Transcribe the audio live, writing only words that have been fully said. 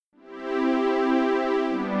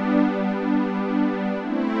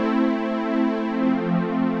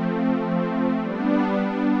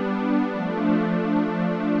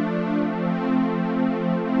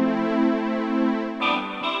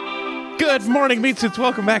Good morning, Meat Suits.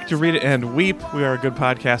 Welcome back to Read It and Weep. We are a good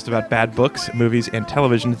podcast about bad books, movies, and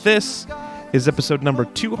television. This is episode number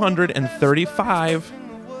 235.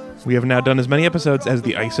 We have now done as many episodes as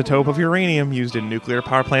the isotope of uranium used in nuclear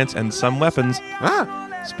power plants and some weapons.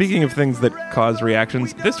 Speaking of things that cause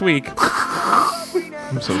reactions, this week...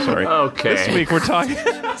 I'm so sorry. Okay. This week we're talking...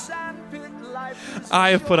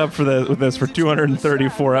 I have put up with this for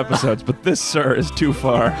 234 episodes, but this, sir, is too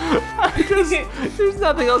far. There's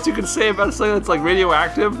nothing else you can say about something that's like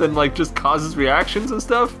radioactive than like just causes reactions and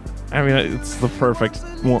stuff. I mean, it's the perfect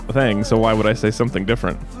thing, so why would I say something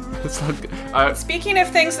different? It's like, Speaking of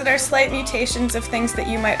things that are slight mutations of things that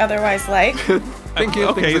you might otherwise like.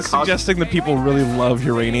 Okay, it's suggesting that people really love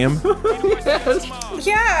uranium. Yes.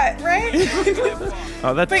 Yeah,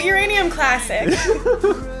 right? But uranium classic.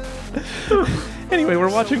 Anyway,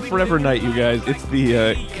 we're watching Forever Night, you guys. It's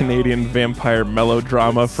the Canadian vampire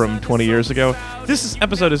melodrama from 20 years ago. This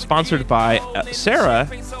episode is sponsored by Sarah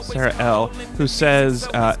L., who says,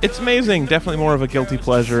 it's amazing, definitely more of a guilty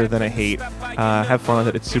pleasure than a hate. Have fun with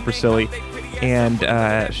it, it's super silly. And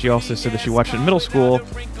she also said that she watched it in middle school,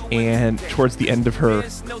 and towards the end of her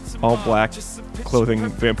all-black clothing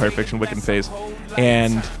vampire fiction Wiccan phase,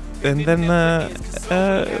 and then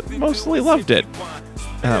mostly loved it.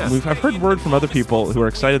 I've heard word from other people who are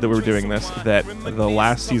excited that we were doing this that the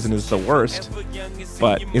last season is the worst,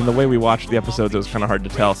 but in the way we watched the episodes, it was kind of hard to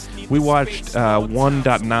tell. We watched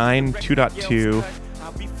 1.9, 2.2,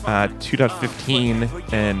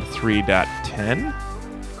 2.15, and 3.10.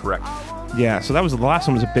 Correct. Yeah, so the last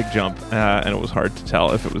one was a big jump, and it was hard to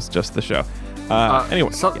tell if it was just the show.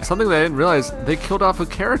 Anyway, something that I didn't realize, they killed off a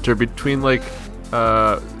character between like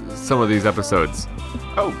some of these episodes.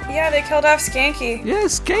 Oh. Yeah, they killed off Skanky. Yeah,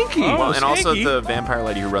 Skanky. Oh, Well, and also Skanky. the vampire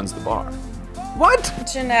lady who runs the bar. What?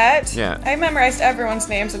 Jeanette. Yeah. I memorized everyone's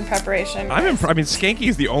names in preparation. Skanky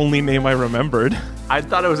is the only name I remembered. I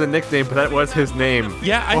thought it was a nickname, but that was his name.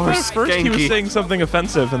 Yeah, I thought at first he was saying something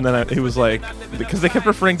offensive, and then he was like, because they kept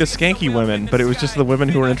referring to Skanky women, but it was just the women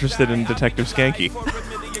who were interested in Detective Skanky.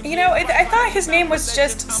 You know, I thought his name was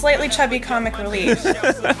just slightly chubby comic relief.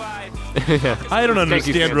 I don't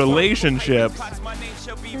understand relationships.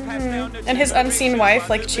 And his unseen wife,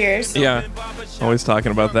 like Cheers. Yeah, always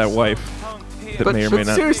talking about that wife that may or may But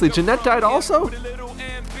not. seriously, Jeanette died also? Yeah,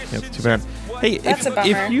 it's too bad. Hey, That's a bummer.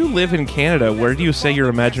 if you live in Canada, where do you say your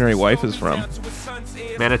imaginary wife is from?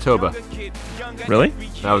 Manitoba. Really?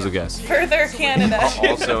 That was a guess. Further Canada.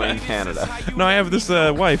 Also in Canada. No, I have this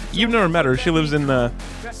wife. You've never met her. She lives in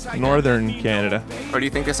northern Canada. Or do you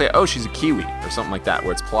think they say, oh, she's a Kiwi, or something like that,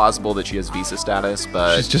 where it's plausible that she has visa status,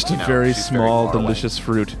 but She's just a very she's small, far away. delicious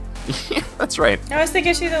fruit. Yeah, that's right. I was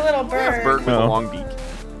thinking she's a little bird. Bird with Oh. a long beak.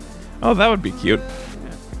 Oh, that would be cute.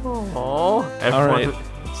 Oh, All right.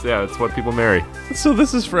 Yeah, it's what people marry. So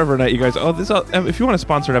this is Forever Night, you guys. If you want a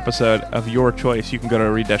sponsored episode of your choice, you can go to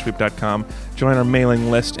read-weep.com, join our mailing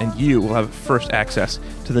list, and you will have first access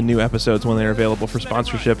to the new episodes when they're available for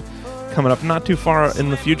sponsorship coming up not too far in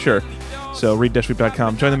the future. So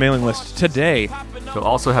read-weep.com, join the mailing list today. You'll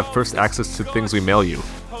also have first access to things we mail you.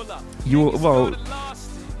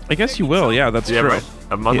 I guess you will. Yeah, that's true. Right.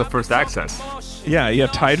 Among Yeah. the first access. Yeah,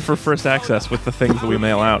 tied for first access with the things that we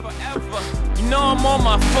mail out. You know I'm on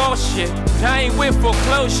my fall shit. I ain't with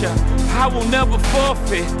foreclosure. I will never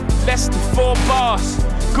forfeit. Less than 4 bars.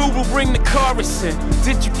 Google bring the chorus in.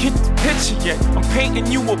 Did you get the picture yet? I'm painting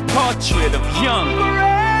you a portrait of young.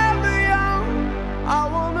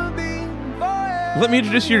 Let me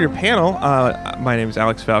introduce you to your panel. My name is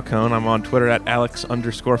Alex Falcone. I'm on Twitter at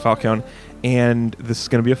Alex_Falcone. And this is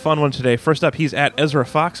going to be a fun one today. First up, he's at Ezra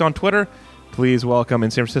Fox on Twitter. Please welcome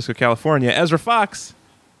in San Francisco, California, Ezra Fox.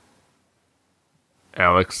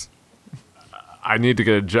 Alex, I need to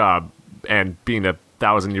get a job, and being a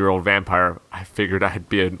 1,000-year-old vampire, I figured I'd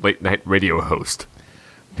be a late-night radio host.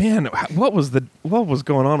 Man, what was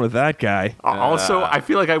going on with that guy? Also, I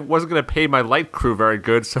feel like I wasn't going to pay my light crew very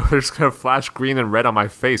good, so they're just going to flash green and red on my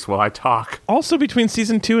face while I talk. Also, between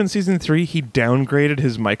Season 2 and Season 3, he downgraded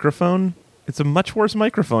his microphone. It's a much worse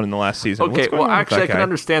microphone in the last season. Okay, What's going well, on with actually, that I can guy?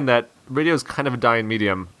 understand that. Radio's kind of a dying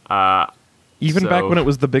medium. Even back so- when it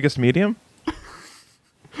was the biggest medium?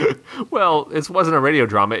 Well, it wasn't a radio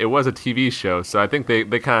drama. It was a TV show, so I think they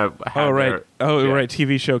kind of had Right. Right.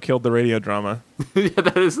 TV show killed the radio drama. Yeah,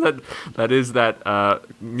 that is that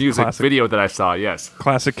music Classic. video that I saw, yes.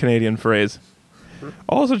 Classic Canadian phrase.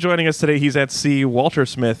 Also joining us today, he's at C. Walter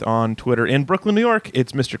Smith on Twitter. In Brooklyn, New York,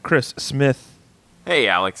 it's Mr. Chris Smith. Hey,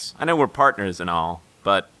 Alex. I know we're partners and all,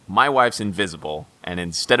 but my wife's invisible, and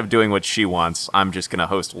instead of doing what she wants, I'm just going to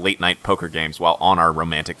host late-night poker games while on our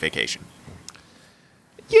romantic vacation.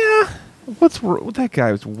 Yeah, That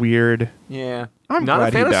guy was weird. Yeah. I'm Not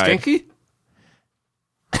a glad fan he of died. Skanky?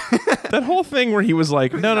 That whole thing where he was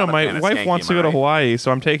like, no, not a my fan of wife Skanky, wants to am go I to right? Hawaii,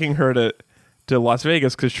 so I'm taking her to Las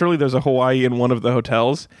Vegas because surely there's a Hawaii in one of the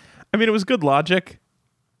hotels. I mean, it was good logic,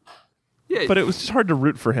 Yeah, but it was just hard to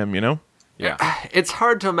root for him, you know? Yeah. it's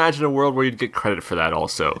hard to imagine a world where you'd get credit for that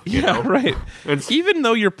also. You know? Right. It's- Even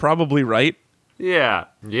though you're probably right. Yeah.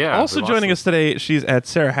 Also joining us today, she's at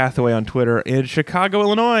Sarah Hathaway on Twitter in Chicago,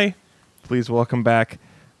 Illinois. Please welcome back.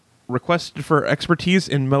 Requested for expertise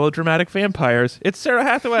in melodramatic vampires. It's Sarah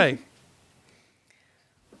Hathaway.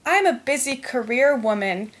 I'm a busy career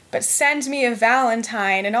woman, but send me a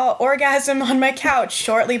Valentine and I'll orgasm on my couch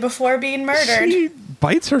shortly before being murdered. She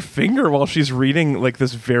bites her finger while she's reading like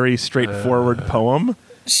this very straightforward poem.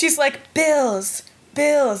 She's like, Bills,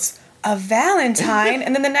 a Valentine?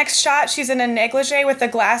 And then the next shot, she's in a negligee with a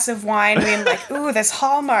glass of wine being like, ooh, this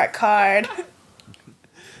Hallmark card.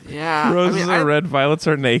 Yeah. Roses are red, violets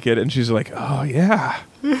are naked, and she's like, oh yeah.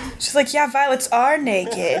 She's like, yeah, violets are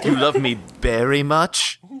naked. You love me very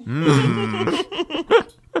much?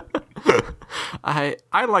 I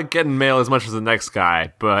like getting mail as much as the next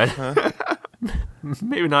guy, but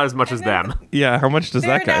maybe not as much as them. Yeah, how much does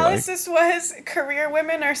Their that guy like? analysis was career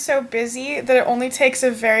women are so busy that it only takes a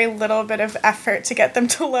very little bit of effort to get them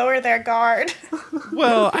to lower their guard.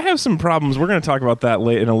 Well, I have some problems. We're going to talk about that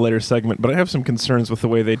in a later segment, but I have some concerns with the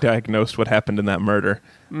way they diagnosed what happened in that murder.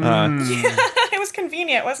 It was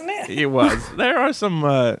convenient, wasn't it? It was. There are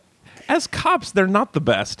some... as cops, they're not the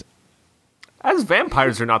best. As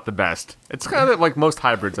vampires, are not the best. It's kind of like most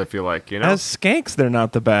hybrids, I feel like, you know? As skanks, they're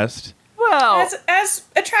not the best. well, As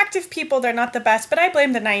attractive people, they're not the best, but I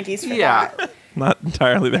blame the 90s for that. Not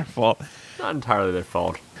entirely their fault. not entirely their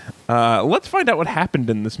fault. Let's find out what happened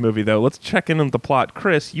in this movie, though. Let's check in on the plot.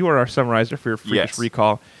 Chris, you are our summarizer for your freakish Yes.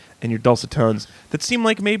 recall and your dulcet tones that seem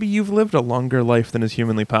like maybe you've lived a longer life than is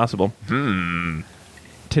humanly possible.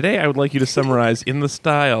 Today, I would like you to summarize in the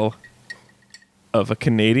style of a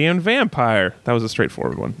Canadian vampire. That was a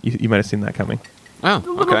straightforward one. You might have seen that coming. Oh,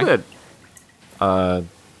 A little bit.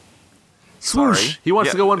 Swoosh. Sorry. He wants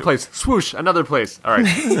Yeah. to go one place. Swoosh, another place. All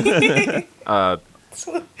right.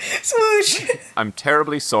 Swoosh. I'm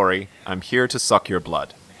terribly sorry. I'm here to suck your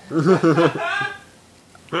blood. All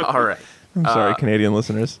right. I'm sorry, Canadian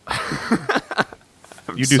listeners.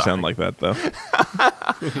 You do sorry. sound like that, though.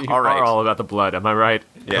 All right. Are all about the blood. Am I right?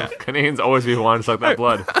 Yeah. Canadians always be wanting to suck that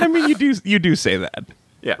blood. I mean, you do say that.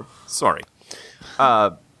 Yeah, sorry.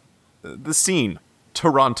 The scene,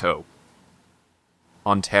 Toronto,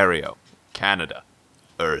 Ontario, Canada,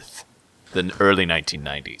 Earth, the early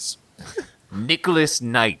 1990s. Nicholas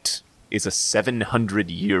Knight is a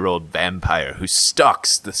 700-year-old vampire who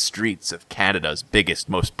stalks the streets of Canada's biggest,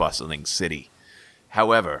 most bustling city.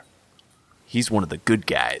 However, he's one of the good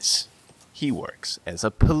guys. He works as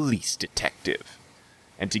a police detective.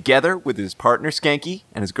 And together with his partner Skanky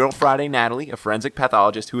and his girl Friday Natalie, a forensic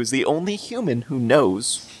pathologist who is the only human who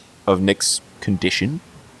knows of Nick's condition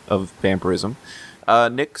of vampirism,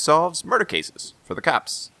 Nick solves murder cases for the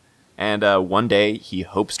cops. And one day he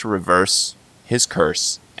hopes to reverse his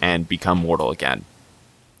curse and become mortal again.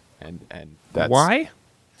 And that's Why?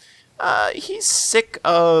 He's sick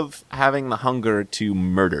of having the hunger to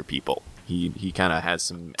murder people. He kind of has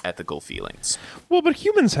some ethical feelings. Well, but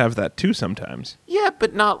humans have that too sometimes. Yeah,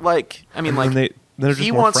 but not like, I mean, like, they're just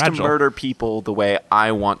he more wants fragile. to murder people the way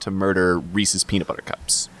I want to murder Reese's peanut butter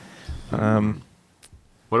cups.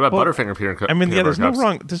 What about Butterfinger peanut I mean, yeah, peanut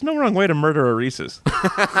butter cups? there's no wrong way to murder a Reese's.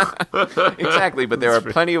 Exactly, but there are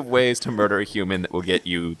plenty of ways to murder a human that will get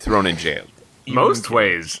you thrown in jail. Most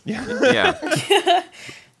ways. Yeah.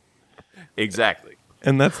 Exactly.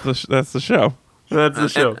 And that's the show. That's the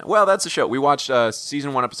show. Well, that's the show. We watched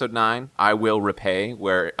season 1, episode 9, I Will Repay,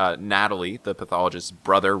 where Natalie, the pathologist's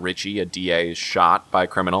brother, Richie, a DA, is shot by a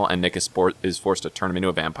criminal, and Nick is forced to turn him into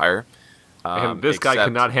a vampire. And this guy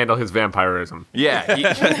could not handle his vampirism. Yeah, he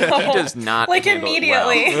does not. Like, handle it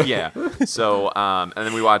immediately. well. Yeah. So, and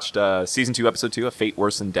then we watched season 2, episode 2, A Fate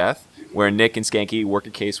Worse Than Death, where Nick and Skanky work a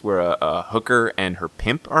case where a hooker and her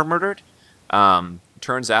pimp are murdered.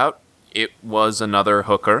 Turns out it was another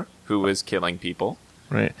hooker who was killing people.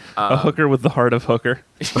 Right. A hooker with the heart of hooker.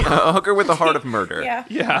 A hooker with the heart of murder. Yeah.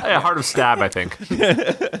 Yeah. Yeah, heart of stab, I think.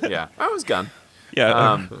 Yeah. I was gun.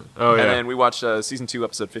 Yeah. Oh, yeah. And then we watched season 2,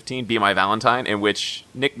 episode 15, Be My Valentine, in which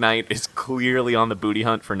Nick Knight is clearly on the booty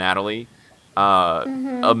hunt for Natalie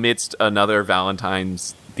amidst another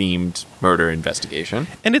Valentine's-themed murder investigation.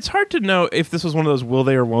 And it's hard to know if this was one of those will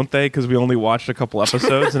they or won't they, because we only watched a couple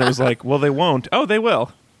episodes, and it was like, well, they won't. Oh, they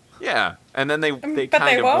will. Yeah, and then they But kind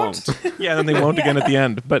they of won't. Yeah, and then they won't again at the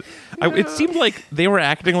end. But it seemed like they were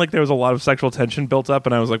acting like there was a lot of sexual tension built up,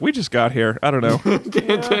 and I was like, we just got here. I don't know.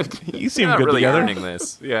 You seem Not good really together. earning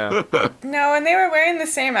this. Yeah. No, and they were wearing the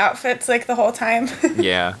same outfits like the whole time.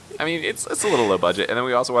 Yeah. I mean, it's a little low budget. And then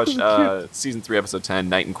we also watched season 3, episode 10,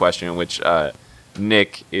 Night in Question, in which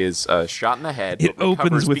Nick is shot in the head. It but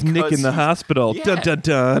recovers opens with Nick because in the he's- hospital. Yeah. Dun dun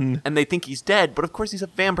dun. And they think he's dead, but of course he's a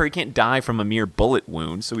vampire. He can't die from a mere bullet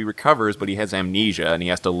wound, so he recovers, but he has amnesia, and he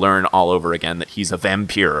has to learn all over again that he's a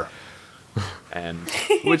vampire. And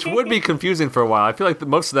Which would be confusing for a while. I feel like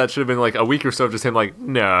most of that should have been like a week or so of just him like,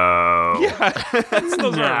 no.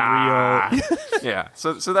 Those aren't real. yeah,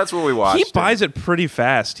 so that's what we watched. He buys it pretty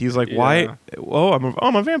fast. He's like, why? Oh,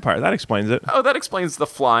 I'm a vampire. That explains it. Oh, that explains the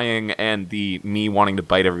flying and the me wanting to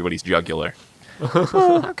bite everybody's jugular.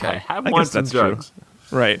 Okay. Have I one guess some that's true. drugs.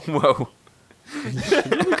 Right. Whoa. We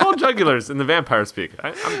call jugulars in the vampire speak.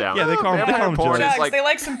 I'm down. Yeah, they call them porn jugs. is Jugs. like- They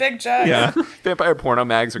like some big jugs. Yeah, Vampire porno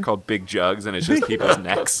mags are called big jugs, and it's just people's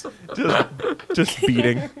necks. just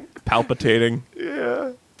beating, palpitating.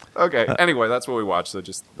 Okay. Anyway, that's what we watched. So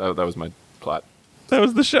just that was my plot. That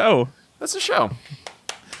was the show. That's the show.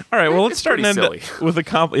 All right, well, let's It's start and pretty end silly. with a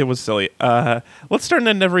compliment. It was silly. Let's start and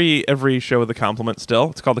end every show with a compliment still.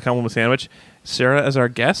 It's called the compliment sandwich. Sarah, as our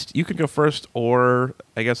guest, you can go first or,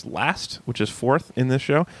 I guess, last, which is fourth in this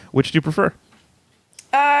show. Which do you prefer?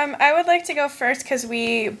 I would like to go first because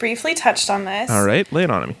we briefly touched on this. All right, lay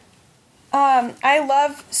it on me. I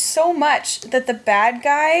love so much that the bad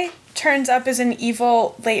guy turns up as an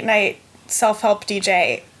evil late night self-help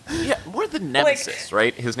DJ. Yeah, we're the nemesis,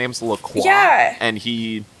 right? His name's LaCroix. Yeah. And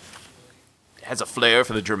he has a flair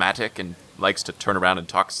for the dramatic and likes to turn around and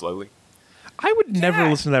talk slowly. I would never Yeah,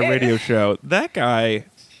 listen to that radio show. That guy,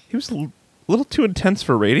 he was a little too intense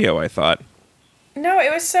for radio, I thought. No,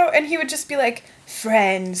 it was so, and he would just be like,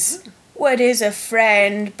 friends. What is a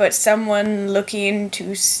friend but someone looking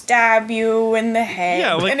to stab you in the head?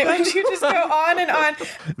 Yeah, like- and it would you just go on and on.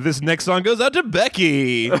 This next song goes out to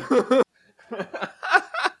Becky.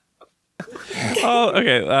 Oh,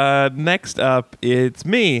 okay. Next up, it's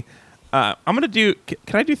me. I'm gonna do.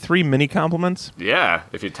 Can I do 3 mini compliments? Yeah,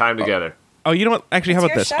 if you time together. Oh, you know what? Actually, how It's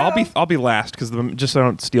about your this? show. I'll be last because just so I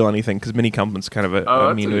don't steal anything. Because mini compliments kind of a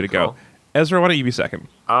that's mean a way good to go. call. Ezra, why don't you be second?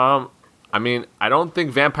 I mean, I don't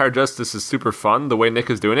think Vampire Justice is super fun the way Nick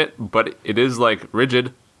is doing it, but it is like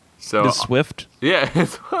rigid. So Is Swift? yeah,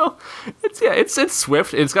 it's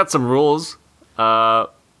swift. It's got some rules. I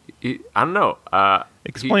don't know.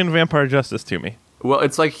 Explain Vampire Justice to me. Well,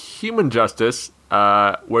 it's like human justice,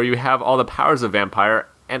 where you have all the powers of vampire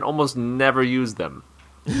and almost never use them.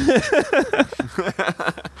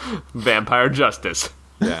 Vampire justice.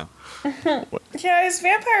 Yeah. Yeah, his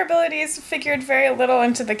vampire abilities figured very little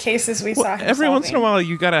into the cases we saw him Every once in a solving. while,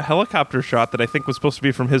 you got a helicopter shot that I think was supposed to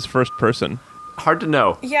be from his first person. Hard to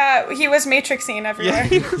know. Yeah, he was matrixing everywhere.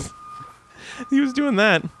 He was doing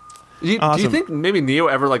that. Do you Awesome. think maybe Neo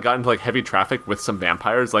ever like got into like heavy traffic with some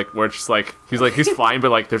vampires, like where it's just like he's flying, but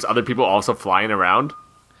like there's other people also flying around?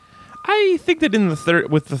 I think that in the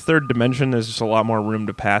third dimension, there's just a lot more room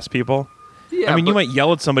to pass people. Yeah, I mean, you but- might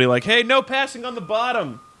yell at somebody like, "Hey, no passing on the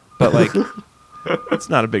bottom," but like, it's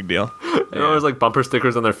not a big deal. You know, there's like bumper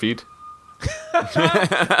stickers on their feet.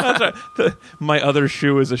 My other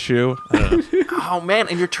shoe is a shoe. I don't know. Oh, man,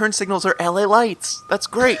 and your turn signals are LA lights. That's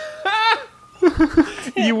great.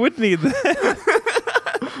 You would need that.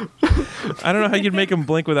 I don't know how you'd make them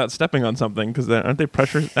blink without stepping on something, because aren't they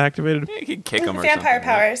pressure activated? You can kick them or Vampire something.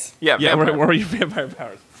 right? powers. Yeah, Yeah, vampire. where are your vampire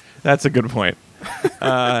powers? That's a good point.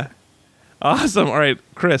 Awesome. All right,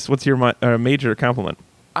 Chris, what's your major compliment?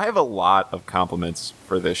 I have a lot of compliments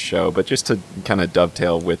for this show, but just to kind of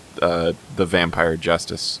dovetail with the Vampire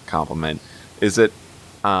Justice compliment, is that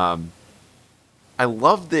I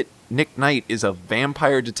love that Nick Knight is a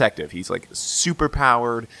vampire detective. He's like super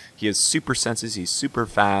powered, he has super senses, he's super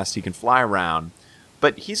fast, he can fly around,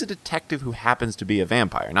 but he's a detective who happens to be a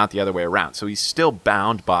vampire, not the other way around. So he's still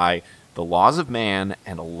bound by the laws of man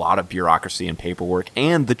and a lot of bureaucracy and paperwork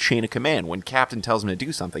and the chain of command. When Captain tells him to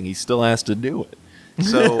do something, he still has to do it.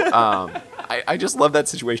 So I just love that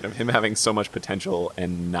situation of him having so much potential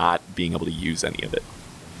and not being able to use any of it.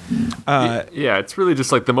 Yeah, it's really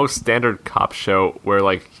just like the most standard cop show where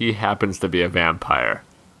like he happens to be a vampire.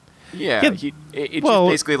 Yeah, Yeah, it's well-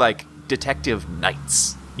 just basically like Detective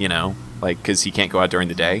Nights, you know? Like, because he can't go out during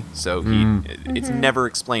the day, so it's never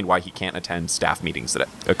explained why he can't attend staff meetings that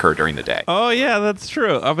occur during the day. Oh yeah, that's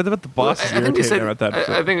true. But the boss is I think he irritated said. about that.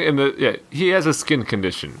 I think he has a skin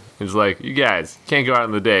condition. It's like, you guys can't go out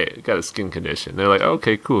in the day. You got a skin condition. They're like,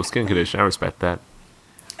 okay, cool, skin condition. I respect that.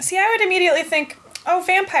 See, I would immediately think, Oh,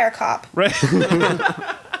 Vampire Cop. Right.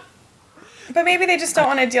 But maybe they just don't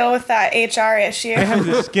want to deal with that HR issue. I have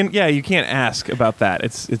this skin. Yeah, you can't ask about that.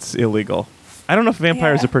 It's illegal. I don't know if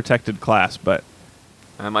vampire is a protected class, but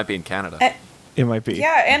That might be in Canada. it might be.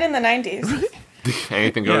 Yeah, and in the 90s.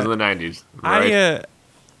 Anything goes in the 90s. Right?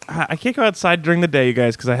 I can't go outside during the day, you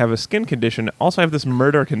guys, because I have a skin condition. Also, I have this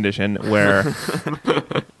murder condition where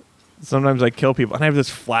sometimes I kill people, and I have this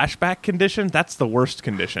flashback condition. That's the worst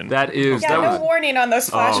condition. That is. Yeah, that no was, warning on those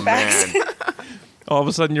flashbacks. Oh, man. All of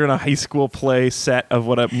a sudden, you're in a high school play set of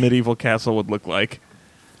what a medieval castle would look like.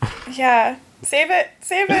 Yeah. Save it.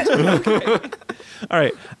 All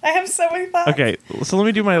right. I have so many thoughts. Okay, so let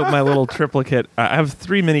me do my little triplicate. I have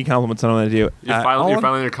 3 mini compliments I want to do. You're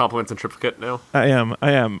filing your compliments in triplicate now? I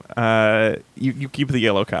am. You keep the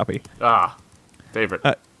yellow copy. Ah, favorite.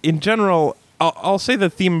 In general, I'll say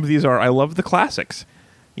the theme of these are I love the classics.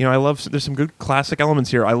 You know, there's some good classic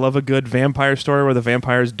elements here. I love a good vampire story where the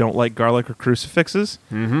vampires don't like garlic or crucifixes.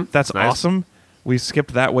 Mm-hmm. That's nice. awesome. We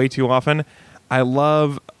skipped that way too often. I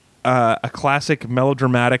love a classic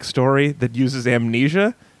melodramatic story that uses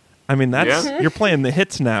amnesia. I mean, you're playing the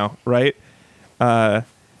hits now, right? And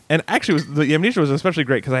actually, the amnesia was especially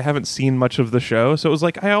great because I haven't seen much of the show, so it was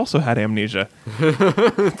like I also had amnesia.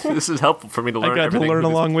 This is helpful for me to learn. I got to learn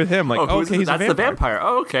along with him. Like, okay, he's that's a vampire. the vampire.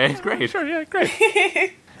 Oh, okay, great. Sure, yeah,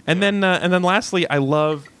 great. and then lastly, I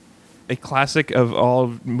love a classic of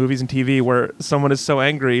all movies and TV where someone is so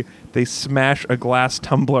angry they smash a glass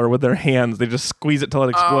tumbler with their hands. They just squeeze it till it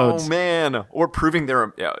explodes. Oh, man. Or proving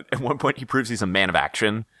at one point he proves he's a man of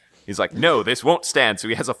action. He's like, no, this won't stand. So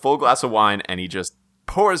he has a full glass of wine and he just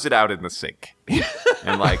pours it out in the sink.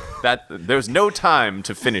 And like that, there's no time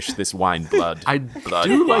to finish this wine blood. I blood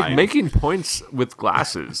do like wine. making points with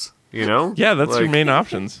glasses, you know? Yeah, that's your Like, main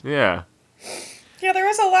options. Yeah. Yeah, there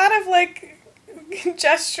was a lot of like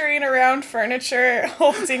gesturing around furniture,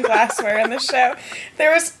 holding glassware in the show.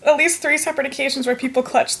 There was at least 3 separate occasions where people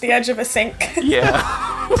clutched the edge of a sink. Yeah.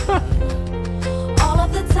 All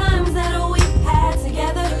of the times that we had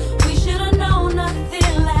together, we should have known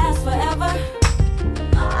nothing lasts forever.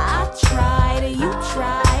 I tried, you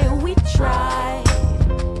tried, we tried.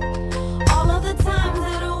 All of the times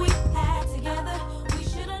that we had together, we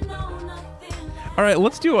should have known nothing lasts. All right,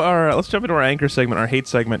 let's jump into our anchor segment, our hate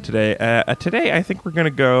segment today. Today, I think we're gonna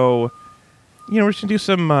go. You know, we're just gonna do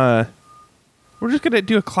some. We're just gonna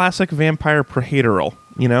do a classic vampire prohateral.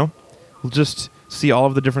 You know, we'll just see all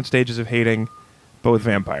of the different stages of hating, but with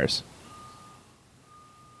vampires.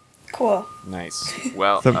 Cool. Nice.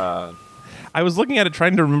 Well, I was looking at it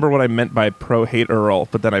trying to remember what I meant by prohateral,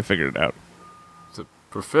 but then I figured it out. It's a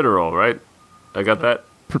profiterole, right? I got that?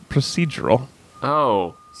 Procedural.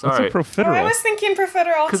 Oh, sorry. What's a Oh, I profiterole? was thinking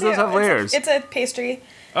profiterole too. 'Cause those have layers. It's a pastry.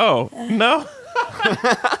 Oh no.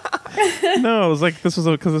 No, it was like because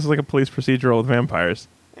this is like a police procedural with vampires.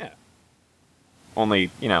 yeah. Only,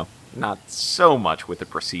 not so much with the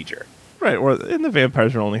procedure. Right, and the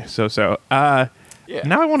vampires are only so. Yeah.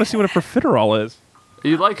 Now I want to see what a profiterole is.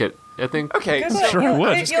 You like it, I think. Okay, Good so one. Sure I would.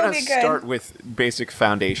 I'm just You'll going to be good. start with basic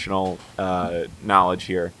foundational knowledge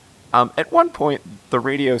here. At one point, the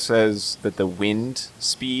radio says that the wind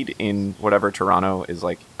speed in whatever Toronto is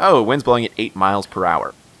like, wind's blowing at 8 miles per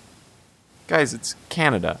hour. Guys, it's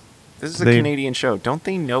Canada. This is a Canadian show. Don't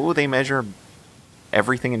they know they measure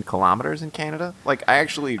everything in kilometers in Canada? Like, I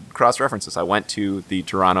actually cross-referenced this. I went to the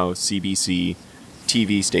Toronto CBC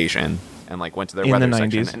TV station and went to their In the weather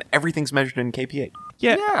section, 90s. and everything's measured in kPa.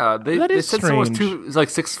 Yeah, Yeah, they that is said someone was strange. like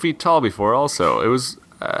 6 feet tall before. Also, it was.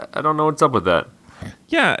 I don't know what's up with that.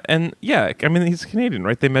 Yeah, I mean he's Canadian,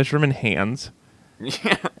 right? They measure him in hands,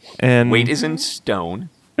 Yeah. and Weight is in stone,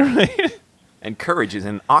 right. and courage is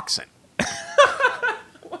in oxen.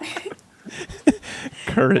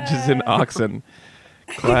 Courage is in oxen.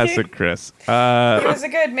 Classic, Chris. He was a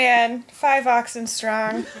good man. 5 oxen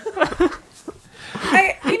strong. But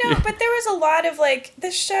there was a lot of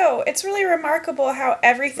this show. It's really remarkable how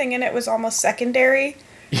everything in it was almost secondary.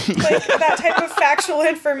 That type of factual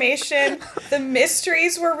information. The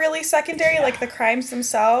mysteries were really secondary, like the crimes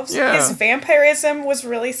themselves. Yeah. His vampirism was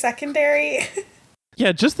really secondary.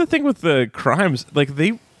 Yeah, just the thing with the crimes,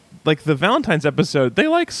 the Valentine's episode,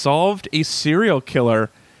 they solved a serial killer,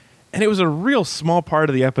 and it was a real small part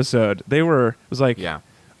of the episode. It was like, Yeah.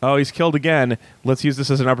 oh, he's killed again. Let's use this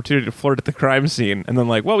as an opportunity to flirt at the crime scene, and then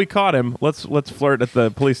well, we caught him. Let's flirt at the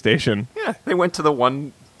police station. Yeah, they went to the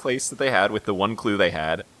one place that they had with the one clue they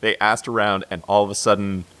had. They asked around, and all of a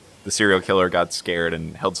sudden, the serial killer got scared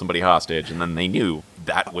and held somebody hostage, and then they knew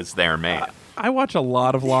that was their man. I watch a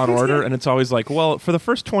lot of Law and Order, and it's always well, for the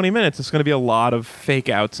first 20 minutes, it's going to be a lot of fake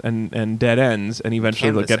outs and dead ends, and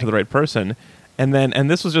eventually they'll get to the right person. And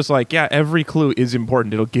this was just like, yeah, every clue is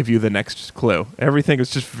important. It'll give you the next clue. Everything is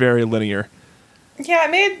just very linear. Yeah,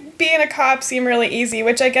 it made being a cop seem really easy,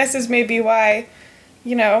 which I guess is maybe why,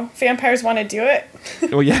 vampires want to do it.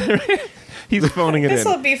 Well, yeah, he's phoning it in.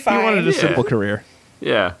 This'll be fine. He wanted a Yeah. simple career.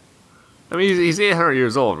 Yeah. I mean, he's 800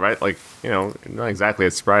 years old, right? Like, not exactly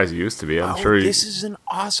as spry as he used to be. I'm sure This is an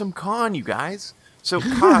awesome con, you guys. So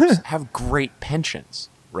cops have great pensions,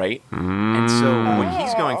 right? And so what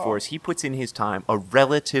he's going for is he puts in his time a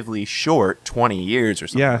relatively short 20 years or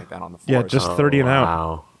something like that on the force. Yeah, just 30 and out.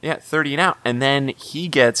 Wow. Yeah, 30 and out. And then he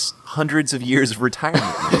gets hundreds of years of retirement.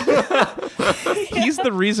 He's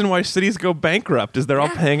the reason why cities go bankrupt, is they're all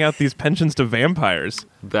paying out these pensions to vampires.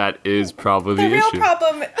 That is probably the The real issue.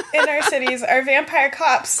 problem in our cities are vampire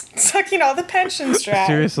cops sucking all the pensions dry.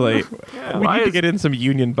 Seriously. We why need to is- get in some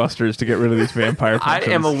union busters to get rid of these vampire I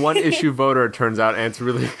pensions. am a one-issue voter, it turns out, and it's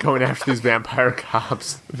really going after these vampire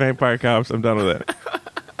cops. Vampire cops, I'm done with it.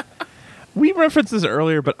 We referenced this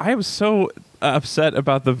earlier, but I was so upset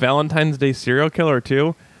about the Valentine's Day serial killer,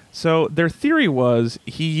 too. So their theory was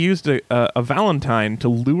he used a Valentine to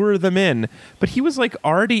lure them in, but he was like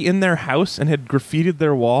already in their house and had graffitied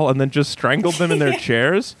their wall and then just strangled them in their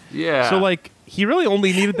chairs. Yeah. So like he really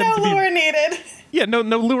only needed them No to be lure needed. Yeah, no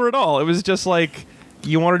lure at all. It was just like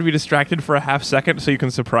you want her to be distracted for a half second so you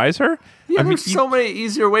can surprise her. Yeah, I mean, there's so many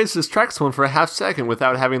easier ways to distract someone for a half second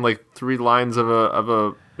without having like 3 lines of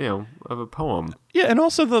a poem. Yeah, and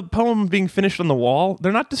also the poem being finished on the wall,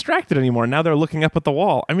 they're not distracted anymore. Now they're looking up at the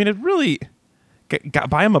wall. I mean, it really got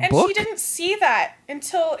buy him a And book. she didn't see that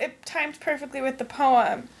until it timed perfectly with the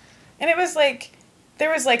poem. And it was like, there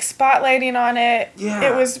was like spotlighting on it.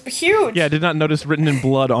 Yeah. It was huge. Yeah, I did not notice written in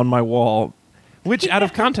blood on my wall, which out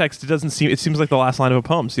of context, it seems like the last line of a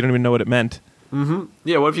poem, so you don't even know what it meant.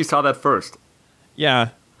 Yeah, what if you saw that first? Yeah.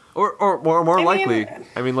 Or more I likely,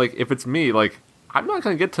 mean- like if it's me, like I'm not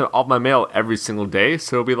gonna get to all my mail every single day,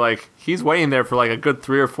 so it'll be like he's waiting there for like a good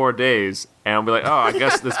 3 or 4 days, and I'll be like, oh, I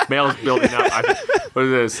guess this mail's building up. What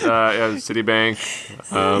is this? Citibank.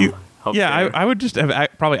 Yeah, healthcare. I would just have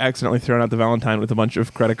probably accidentally thrown out the Valentine with a bunch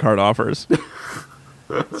of credit card offers.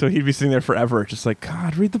 So he'd be sitting there forever, just like,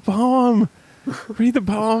 God, read the poem. Read the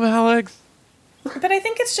poem, Alex. But I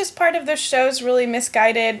think it's just part of the show's really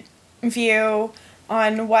misguided view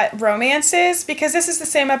on what romance is, because this is the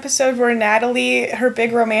same episode where Natalie, her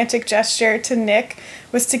big romantic gesture to Nick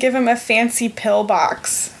was to give him a fancy pill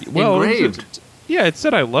box. Well, Engraved. yeah, it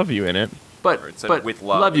said I love you in it. But it said but with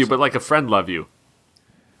love, you, isn't but like a friend love you.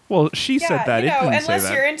 Well, she said that. you It know, didn't say unless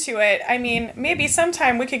that. you're into it. I mean, maybe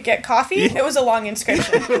sometime we could get coffee. It was a long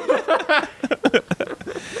inscription.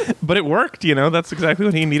 But it worked, That's exactly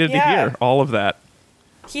what he needed to Yeah. hear. All of that.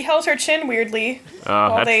 He held her chin weirdly while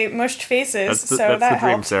that's- they mushed faces, That's so the that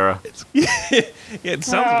dream, helped. Sarah. Yeah, it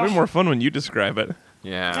sounds Wow. way more fun when you describe it.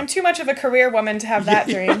 Yeah. I'm too much of a career woman to have that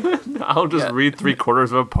dream. I'll just read 3/4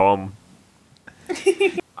 of a poem.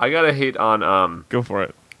 I gotta hate on Go for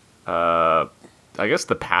it. I guess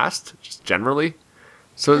the past, just generally.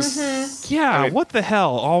 So Yeah, I mean- what the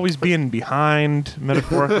hell? Always being behind,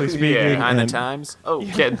 metaphorically speaking. Behind the and- times. Oh,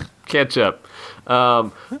 can't catch up.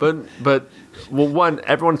 But one,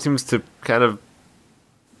 everyone seems to kind of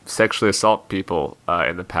sexually assault people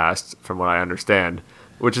in the past, from what I understand,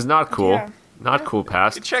 which is not cool. Yeah. Not cool it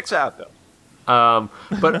past. checks out though.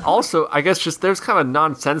 But also, I guess just there's kind of a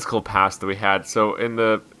nonsensical past that we had. So in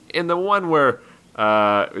the one where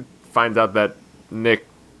it finds out that Nick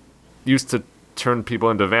used to turn people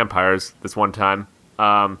into vampires this one time,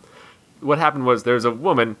 what happened was there's a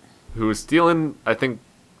woman who was stealing, I think,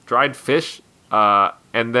 dried fish,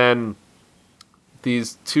 and then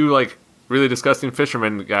these 2 like really disgusting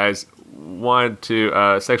fishermen guys wanted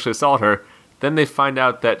to sexually assault her. Then they find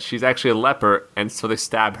out that she's actually a leper, and so they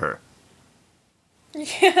stab her.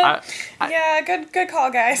 Yeah, good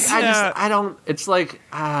call, guys. I don't. It's like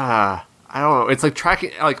I don't know. It's like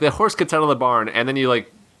tracking. Like the horse gets out of the barn, and then you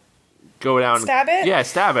like go down. Stab it? Yeah,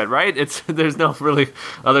 stab it. Right. It's there's no really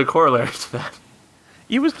other corollary to that.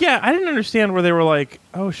 It was, I didn't understand where they were like,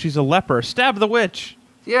 oh, she's a leper. Stab the witch.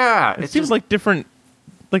 Yeah, It seems like different.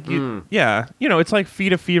 Like, it's like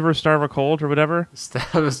feed a fever, starve a cold, or whatever.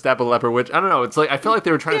 stab a leper witch. I don't know. It's like I feel like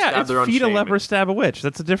they were trying to Yeah, stab it's their own feed a shame. leper, stab a witch.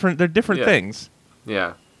 They're different Yeah. things.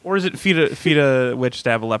 Yeah. Or is it feed a witch,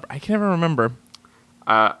 stab a leper? I can never remember.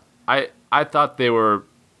 I thought they were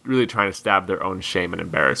really trying to stab their own shame and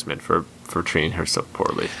embarrassment for treating her so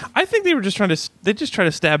poorly. I think they were just try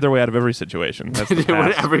to stab their way out of every situation. That's the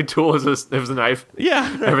When past. every tool is a knife.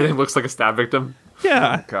 Yeah, Everything looks like a stab victim.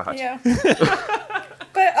 yeah. God. Yeah.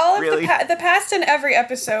 But all of Really? the past in every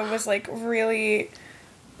episode was like really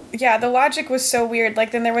yeah, the logic was so weird.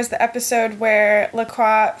 Like, then there was the episode where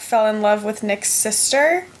LaCroix fell in love with Nick's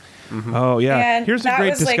sister. Oh, yeah. And Here's a that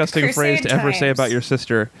great was, like, disgusting phrase Crusade to ever say times. about your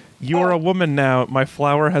sister. You are a woman now. My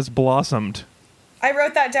flower has blossomed. I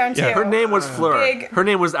wrote that down too. Yeah. Her name was Fleur. Big- Her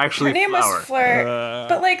name was actually Her name Flower. was Fleur.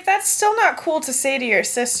 But, like, that's still not cool to say to your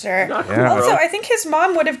sister. Not cool, Also, bro. I think his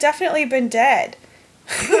mom would have definitely been dead.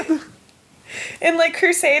 In, like,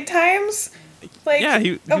 Crusade times. Like, Yeah,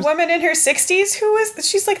 he a was- woman in her 60s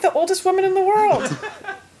she's, like, the oldest woman in the world.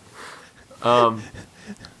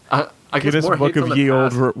 I guess Guinness more Book hate of on Ye the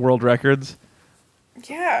Old past. World Records.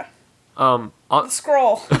 Yeah. On- The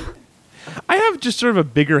scroll. I have just sort of a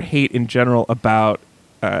bigger hate in general about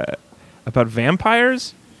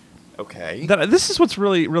vampires. Okay. This is what's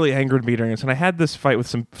really, really angered me during this, and I had this fight with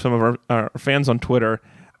some of our fans on Twitter.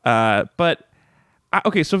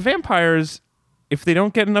 Okay, so vampires, if they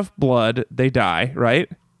don't get enough blood, they die, right?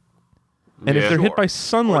 And if Yeah. they're hit Sure. by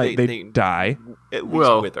sunlight, Or they die, At least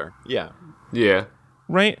Well- wither. Yeah. Yeah.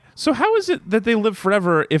 right? So how is it that they live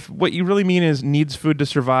forever if what you really mean is needs food to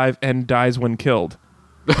survive and dies when killed?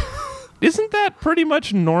 Isn't that pretty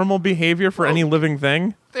much normal behavior for any living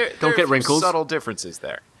thing? There Don't are get a few wrinkles. subtle differences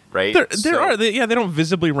there, right? There are. They don't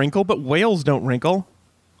visibly wrinkle, but whales don't wrinkle.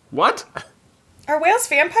 What? Are whales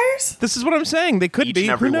vampires? This is what I'm saying. They could Each be.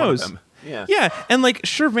 and every Who one of knows? them. Yeah. Yeah, and like,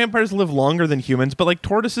 sure, vampires live longer than humans, but like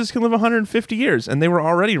tortoises can live 150 years, and they were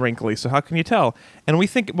already wrinkly. So how can you tell? And we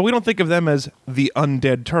don't think of them as the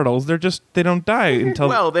undead turtles. They don't die until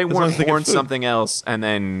Well, they as long weren't as they get born food. something else and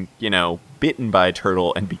then, bitten by a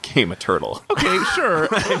turtle and became a turtle. Okay, sure.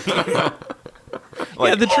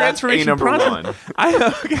 Like, the that's transformation A number process. one.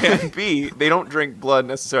 Okay. And B, they don't drink blood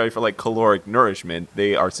necessarily for like caloric nourishment.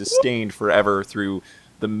 They are sustained forever through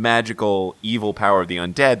the magical evil power of the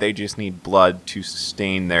undead. They just need blood to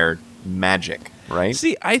sustain their magic, right?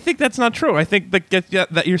 See, I think that's not true. I think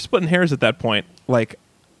that you're splitting hairs at that point. Like,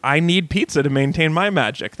 I need pizza to maintain my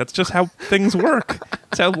magic. That's just how things work.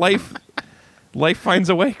 That's how life finds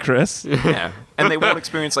a way, Chris. Yeah. And they won't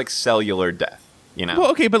experience like cellular death, Well,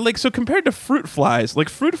 okay, but like, so compared to fruit flies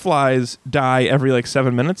die every like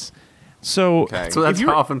 7 minutes. So, Okay. So that's if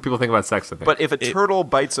how you're- often people think about sex, I think. But if a turtle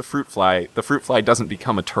bites a fruit fly, the fruit fly doesn't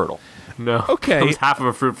become a turtle. no. Okay. Becomes half of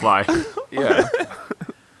a fruit fly. Yeah.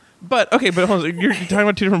 but hold on, you're talking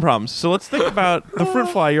about two different problems. So let's think about the fruit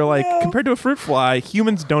fly. You're like, compared to a fruit fly,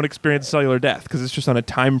 humans don't experience cellular death because it's just on a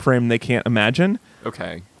time frame they can't imagine.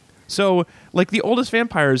 Okay. So, like the oldest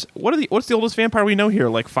vampires, what's the oldest vampire we know here?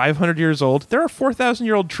 Like 500 years old. There are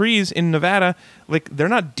 4,000-year-old trees in Nevada. Like, they're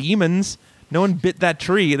not demons. No one bit that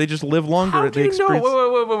tree. They just live longer. How do They you know? experience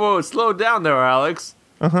Whoa. Slow down there, Alex.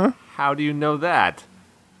 Uh-huh. How do you know that?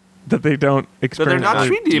 that they don't That experience. they're not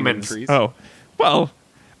cellular- tree demons. trees. Oh, well,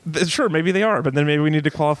 sure, maybe they are, but then maybe we need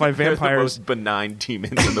to qualify They're the vampires. most benign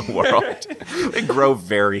demons in the world. They grow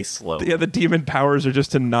very slowly. Yeah, the demon powers are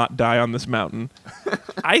just to not die on this mountain.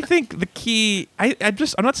 I think the key. I'm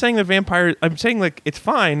not saying that vampires. I'm saying like it's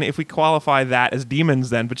fine if we qualify that as demons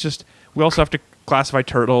then, but just we also have to classify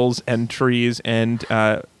turtles and trees and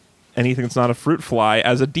anything that's not a fruit fly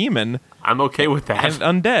as a demon I'm okay with that.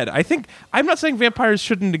 and undead. I'm not saying vampires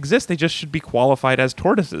shouldn't exist. They just should be qualified as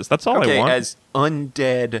tortoises. That's all I Okay, want. as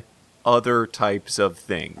undead other types of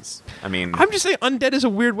things. I mean, I'm just saying undead is a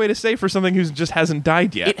weird way to say for something who just hasn't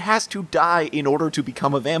died yet. it has to die in order to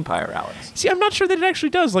become a vampire, Alex. See, I'm not sure that it actually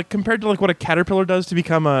does. Like compared to like what a caterpillar does to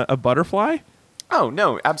become a butterfly. Oh,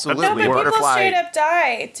 no, absolutely. No, but people Butterfly. straight up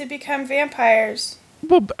die to become vampires.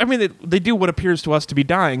 Well, I mean, they do what appears to us to be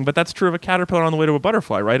dying, but that's true of a caterpillar on the way to a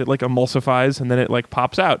butterfly, right? It like emulsifies and then it like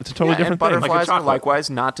pops out. It's a totally Yeah, and different thing. butterflies are chocolate. likewise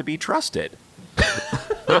not to be trusted.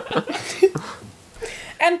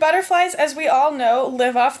 And butterflies, as we all know,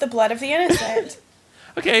 live off the blood of the innocent.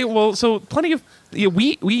 Okay, well, so plenty of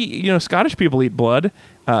we Scottish people eat blood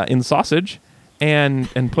in sausage and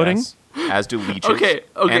pudding. Yes. As do leeches. Okay,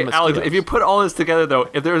 and Alex. mosquitoes. If you put all this together, though,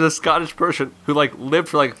 if there was a Scottish person who like lived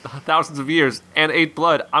for like thousands of years and ate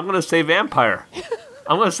blood, I'm gonna say vampire.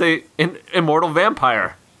 I'm gonna say immortal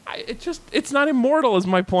vampire. It's not immortal is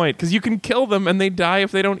my point because you can kill them and they die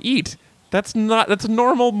if they don't eat. That's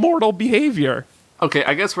normal mortal behavior. Okay,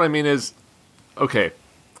 I guess what I mean is, okay,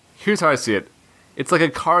 here's how I see it. It's like a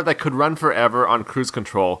car that could run forever on cruise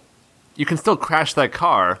control. You can still crash that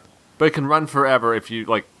car, but it can run forever if you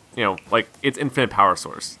like it's infinite power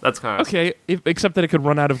source. That's kind of Okay, except that it could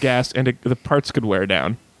run out of gas and the parts could wear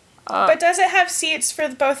down. But does it have seats for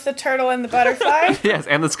both the turtle and the butterfly? Yes,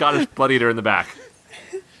 and the Scottish blood eater in the back.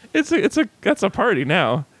 That's a party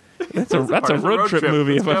now. That's a road trip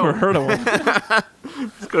movie if Let's I've go. ever heard of one.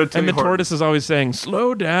 Let's go to And Timmy the Hortons. tortoise is always saying,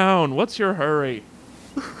 "Slow down. What's your hurry?"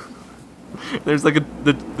 There's like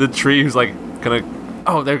the tree who's like gonna.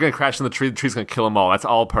 Oh, they're gonna crash in the tree. The tree's gonna kill them all. That's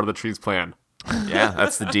all part of the tree's plan. Yeah,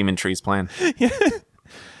 that's the demon tree's plan.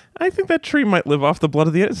 I think that tree might live off the blood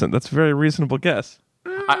of the innocent. That's a very reasonable guess.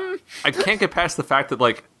 I can't get past the fact that,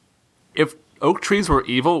 like, if oak trees were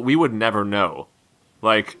evil, we would never know.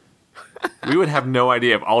 Like, we would have no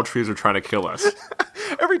idea if all trees are trying to kill us.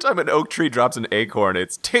 Every time an oak tree drops an acorn,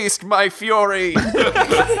 it's taste my fury. And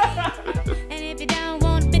if you don't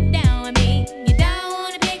want to be down with me, you don't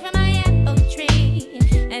want to pick from my apple tree.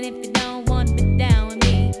 And if you don't want to be down with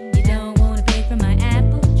me, you don't want to pick from my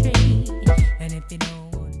apple tree. And if you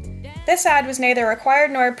don't want to be down. This ad was neither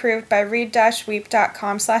required nor approved by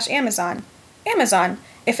read-weep.com/Amazon. Amazon.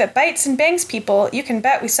 If it bites and bangs people, you can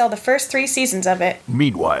bet we sell the first 3 seasons of it.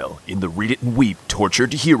 Meanwhile, in the Read It and Weep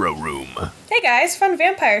tortured hero room. Hey guys, fun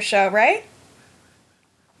vampire show, right?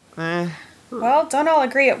 Well, don't all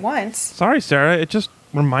agree at once. Sorry, Sarah. It just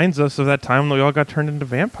reminds us of that time when we all got turned into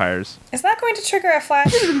vampires. Is that going to trigger a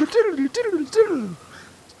flash?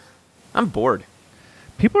 I'm bored.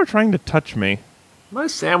 People are trying to touch me. My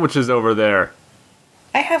sandwich is over there.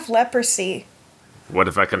 I have leprosy. What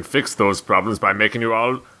if I can fix those problems by making you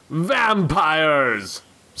all vampires?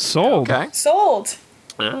 Sold. Okay. Sold.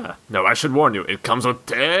 Yeah. No, I should warn you, it comes with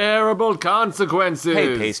terrible consequences.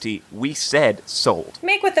 Hey, Pasty, we said sold.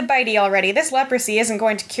 Make with the bitey already. This leprosy isn't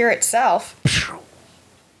going to cure itself.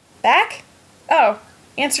 Back? Oh,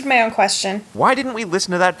 answered my own question. Why didn't we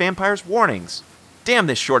listen to that vampire's warnings? Damn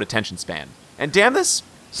this short attention span. And damn this...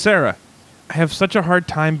 Sarah, I have such a hard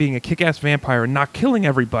time being a kick-ass vampire and not killing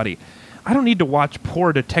everybody. I don't need to watch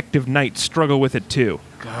poor Detective Knight struggle with it too.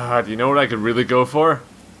 God, you know what I could really go for?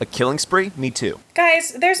 A killing spree? Me too.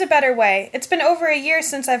 Guys, there's a better way. It's been over a year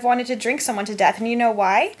since I've wanted to drink someone to death, and you know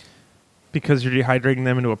why? Because you're dehydrating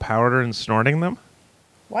them into a powder and snorting them?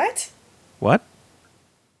 What? What?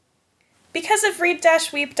 Because of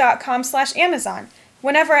read-weep.com/Amazon.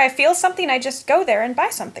 Whenever I feel something, I just go there and buy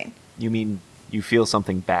something. You mean you feel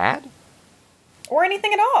something bad? Or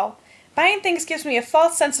anything at all. Buying things gives me a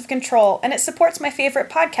false sense of control, and it supports my favorite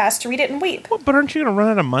podcast, Read It and Weep. Well, but aren't you going to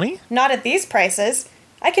run out of money? Not at these prices.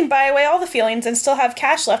 I can buy away all the feelings and still have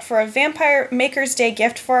cash left for a Vampire Maker's Day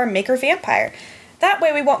gift for our Maker Vampire. That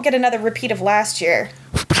way we won't get another repeat of last year.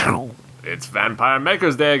 It's Vampire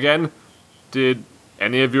Maker's Day again. Did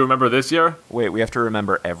any of you remember this year? Wait, we have to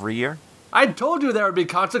remember every year? I told you there would be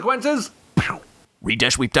consequences.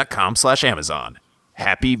 Read-weep.com/Amazon.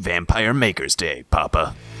 Happy Vampire Maker's Day,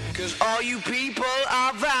 Papa. 'Cause all you people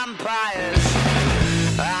are vampires,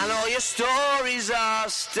 and all your stories are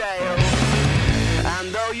stale.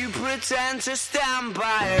 And though you pretend to stand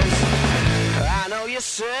by us, I know you're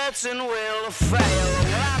certain will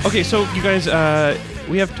fail. Okay, so you guys,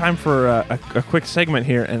 we have time for a quick segment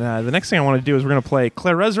here, and the next thing I want to do is we're going to play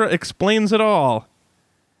Clarezra Explains It All.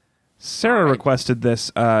 Sarah requested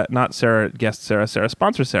this, not Sarah, guest Sarah,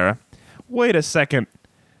 sponsor Sarah. Wait a second.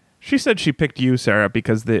 She said she picked you, Sarah,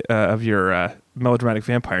 because of your melodramatic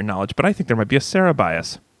vampire knowledge, but I think there might be a Sarah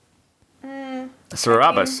bias.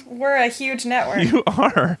 Sarabas. We're a huge network. You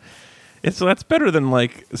are. That's better than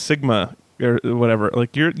like Sigma or whatever.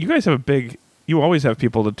 Like you guys have you always have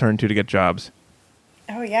people to turn to get jobs.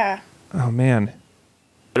 Oh, yeah. Oh man.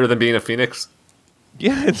 Better than being a phoenix?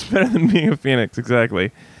 Yeah, it's better than being a phoenix,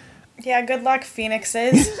 exactly. Yeah, good luck,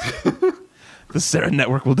 Phoenixes. The Sarah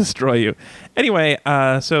Network will destroy you. Anyway,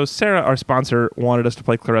 so Sarah, our sponsor, wanted us to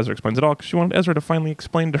play Clarezra Explains It All because she wanted Ezra to finally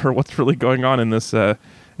explain to her what's really going on in this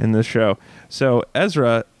show. So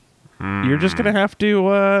Ezra, you're just gonna have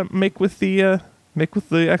to make with the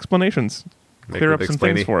explanations, clear up some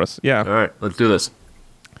things for us. Yeah. All right, let's do this.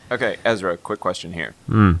 Okay, Ezra, quick question here.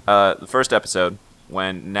 The first episode,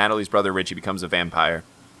 when Natalie's brother Richie becomes a vampire,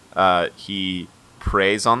 he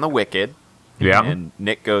preys on the wicked. Yeah. And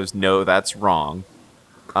Nick goes, no, that's wrong.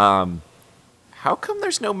 How come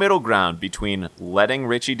there's no middle ground between letting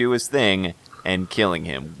Richie do his thing and killing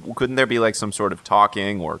him? Couldn't there be like some sort of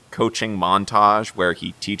talking or coaching montage where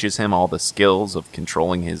he teaches him all the skills of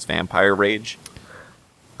controlling his vampire rage?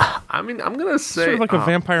 I mean, I'm gonna say Sort of like a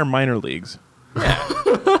vampire minor leagues.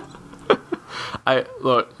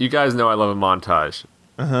 Look, you guys know I love a montage.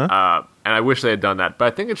 And I wish they had done that.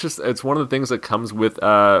 But I think it's one of the things that comes with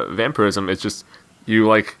vampirism. It's just you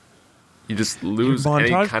just lose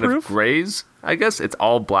any kind of grays, I guess. It's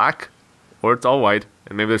all black or it's all white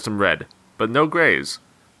and maybe there's some red, but no grays.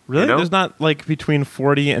 Really? You know? There's not like between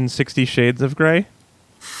 40 and 60 shades of gray?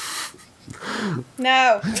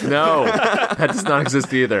 No. No, that does not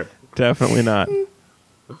exist either. Definitely not.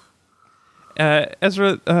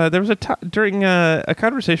 Ezra, there was during a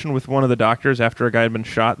conversation with one of the doctors after a guy had been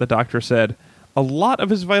shot, the doctor said, A lot of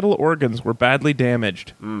his vital organs were badly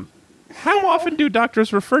damaged. How often do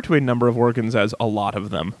doctors refer to a number of organs as a lot of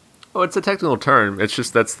them? Oh, it's a technical term. It's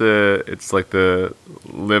just it's like the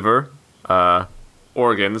liver,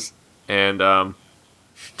 organs, and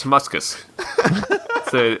Temuscus.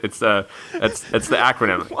 It's the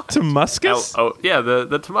acronym. Temuscus?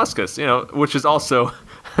 The Temuscus. Which is also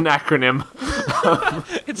an acronym.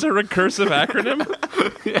 It's a recursive acronym?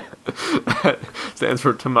 Stands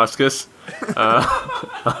for Temuscus.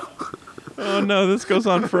 Oh no, this goes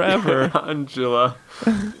on forever. Angela.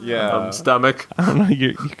 Yeah. Stomach. I don't know,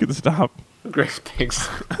 you can stop. Great, thanks.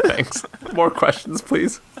 More questions,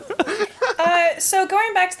 please. So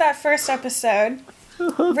going back to that first episode,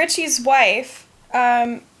 Richie's wife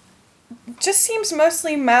just seems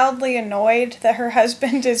mostly mildly annoyed that her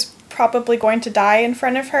husband is probably going to die in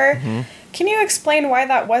front of her. Mm-hmm. Can you explain why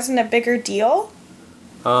that wasn't a bigger deal?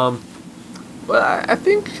 Well, I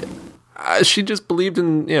think she just believed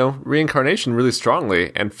in, reincarnation really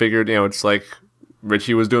strongly and figured, it's like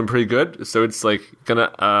Richie was doing pretty good, so it's like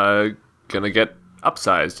gonna get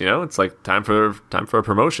upsized, It's like time for a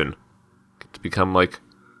promotion to become like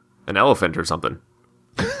an elephant or something.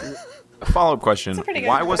 A follow-up question.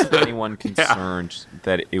 Why wasn't point. anyone concerned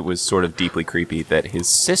that it was sort of deeply creepy that his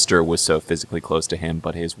sister was so physically close to him,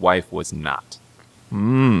 but his wife was not?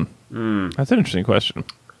 That's an interesting question.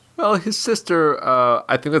 Well, his sister,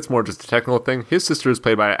 I think that's more just a technical thing. His sister is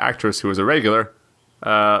played by an actress who was a regular.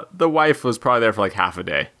 The wife was probably there for like half a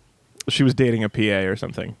day. She was dating a PA or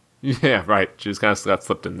something. Yeah, right. She just kind of got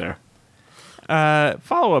slipped in there.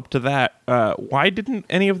 Follow-up to that, why didn't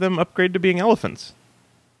any of them upgrade to being elephants?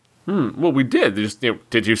 Well, we did.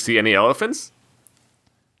 Did you see any elephants?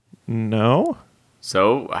 No.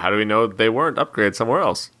 So, how do we know they weren't upgraded somewhere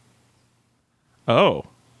else? Oh.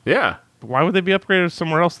 Yeah. Why would they be upgraded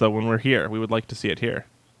somewhere else, though, when we're here? We would like to see it here.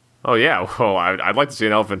 Oh, yeah. Well, I'd like to see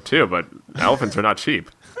an elephant, too, but elephants are not cheap.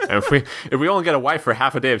 And if we only get a wife for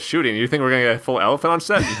half a day of shooting, you think we're going to get a full elephant on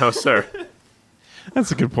set? No, sir.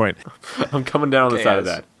 That's a good point. I'm coming down on the side of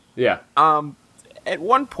that. Yeah. At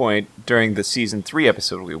one point during the season 3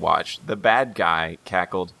 episode we watched, the bad guy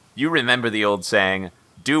cackled, "You remember the old saying,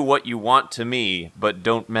 do what you want to me, but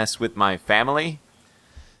don't mess with my family?"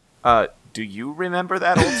 Do you remember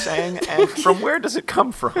that old saying? And from where does it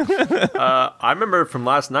come from? I remember it from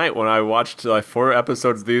last night when I watched 4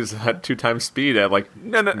 episodes of these at 2 times speed at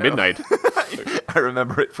midnight. I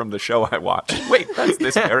remember it from the show I watched. Wait, that's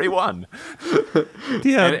this very one.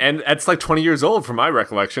 Yeah. And it's like 20 years old from my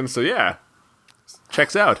recollection, so yeah.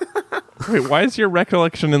 Checks out. Wait, why is your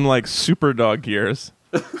recollection in super dog years?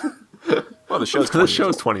 Well, the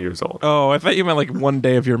show's 20 years old. Oh, I thought you meant one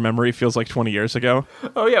day of your memory feels like 20 years ago.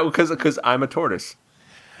 Oh yeah, because I'm a tortoise.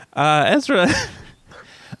 Ezra.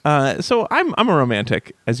 So I'm a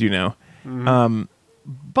romantic, as you know,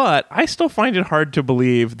 but I still find it hard to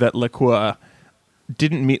believe that LaCroix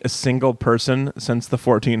didn't meet a single person since the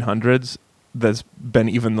 1400s that's been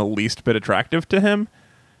even the least bit attractive to him.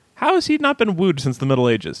 How has he not been wooed since the Middle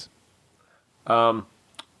Ages?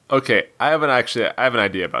 Okay, I have an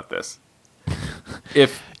idea about this.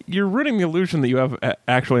 If you're ruining the illusion that you have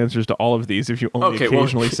actual answers to all of these, if you only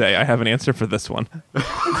occasionally say, "I have an answer for this one."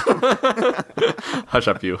 Hush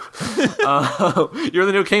up, you. You're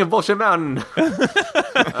the new king of Bullshit Mountain.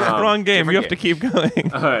 Wrong game. You have to keep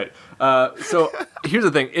going. All right. So here's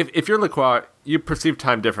the thing: if you're LaCroix, you perceive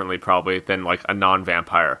time differently, probably than a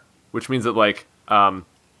non-vampire, which means that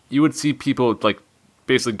you would see people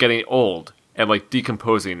basically getting old and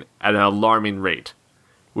decomposing at an alarming rate,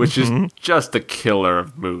 which is just a killer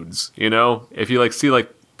of moods. If you see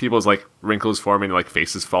people's wrinkles forming,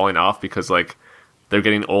 faces falling off because they're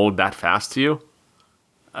getting old that fast to you.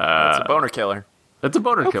 That's a boner killer. That's a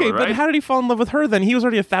boner killer, right? But how did he fall in love with her then? He was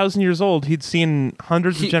already 1,000 years old. He'd seen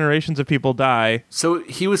hundreds of generations of people die. So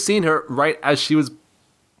he was seeing her right as she was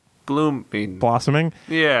blossoming.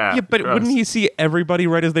 Yeah. Yeah, but wouldn't he see everybody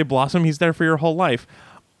right as they blossom? He's there for your whole life.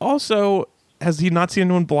 Also, has he not seen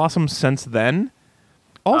anyone blossom since then?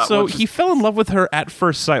 Also, he fell in love with her at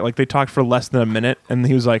first sight. They talked for less than a minute, and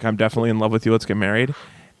he was like, "I'm definitely in love with you. Let's get married."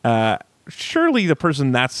 Surely the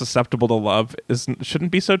person that's susceptible to love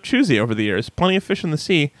shouldn't be so choosy over the years. Plenty of fish in the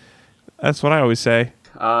sea. That's what I always say.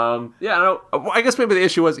 Yeah, I don't know. I guess maybe the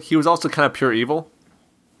issue was he was also kind of pure evil.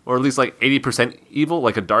 Or at least 80% evil,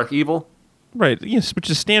 a dark evil. Right, yes, which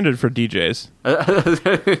is standard for DJs.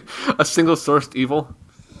 A single-sourced evil.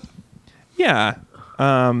 Yeah.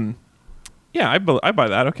 Yeah, I buy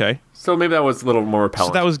that, okay. So maybe that was a little more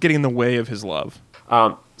repellent. So that was getting in the way of his love.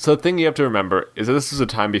 So the thing you have to remember is that this is a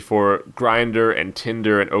time before Grindr and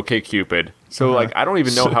Tinder and OkCupid. So, I don't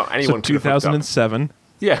even know how anyone could have hooked up. 2007.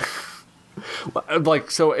 Yeah. Like,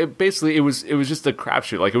 so it basically it was just a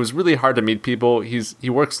crapshoot. Like, it was really hard to meet people. He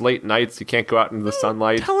works late nights. He can't go out into the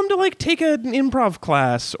sunlight. Tell him to like take an improv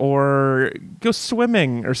class or go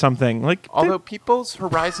swimming or something. Like, Although people's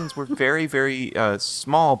horizons were very, very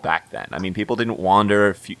small back then. I mean, people didn't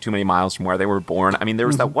wander too many miles from where they were born. I mean, there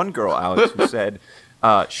was that one girl, Alex, who said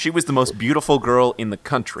she was the most beautiful girl in the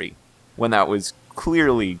country, when that was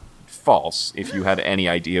clearly false. If you had any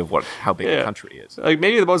idea of how big the country is, like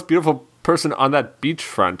maybe the most beautiful person on that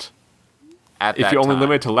beachfront. If you only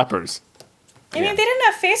limit it to lepers. I mean, they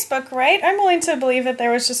didn't have Facebook, right? I'm willing to believe that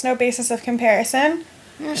there was just no basis of comparison.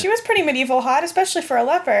 Yeah. She was pretty medieval hot, especially for a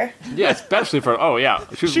leper. Yeah, especially for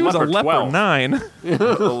she was a leper 12. 9. A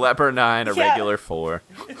leper 9, a regular 4.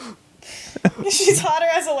 She's hotter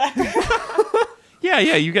as a leper. Yeah,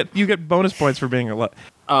 you get bonus points for being a leper.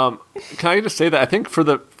 Can I just say that I think for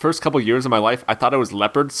the first couple years of my life, I thought it was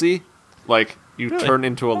leopardcy. Like, you turn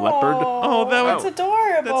into a leopard. Oh, that's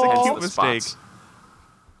adorable. That's a cute mistake.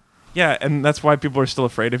 Yeah, and that's why people are still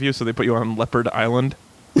afraid of you, so they put you on Leopard Island.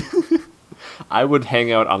 I would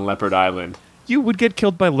hang out on Leopard Island. You would get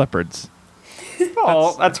killed by leopards.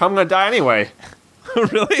 Oh, that's how I'm going to die anyway.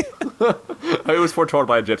 Really? It was foretold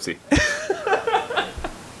by a gypsy.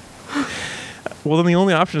 Well, then the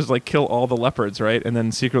only option is, like, kill all the leopards, right? And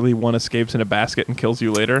then secretly one escapes in a basket and kills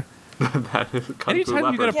you later. That is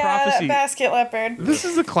Anytime you get a that prophecy... basket leopard. This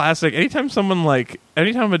is a classic. Anytime a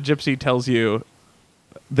gypsy tells you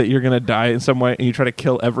that you're going to die in some way and you try to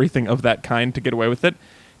kill everything of that kind to get away with it,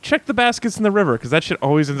 check the baskets in the river, because that shit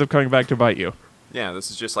always ends up coming back to bite you. Yeah, this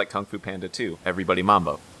is just like Kung Fu Panda 2. Everybody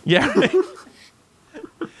mambo. Yeah.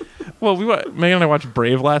 Well, Megan and I watched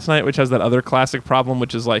Brave last night, which has that other classic problem,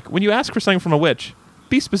 which is like, when you ask for something from a witch,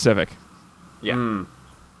 be specific. Yeah.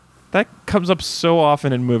 That comes up so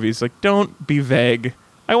often in movies. Like, don't be vague.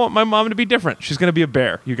 I want my mom to be different. She's going to be a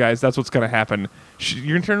bear, you guys. That's what's going to happen.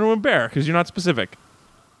 You're going to turn into a bear because you're not specific.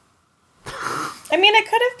 I mean, it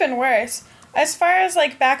could have been worse. As far as,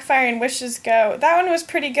 like, backfiring wishes go, that one was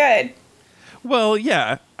pretty good. Well,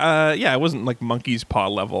 yeah. It wasn't, like, monkey's paw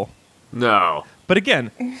level. No. But again,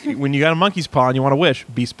 when you got a monkey's paw and you want to wish,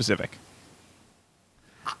 be specific.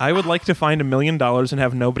 I would like to find $1 million and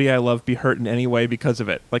have nobody I love be hurt in any way because of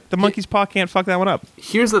it. Like, the monkey's paw can't fuck that one up.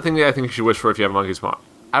 Here's the thing that I think you should wish for if you have a monkey's paw.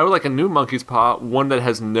 I would like a new monkey's paw, one that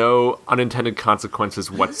has no unintended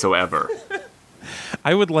consequences whatsoever.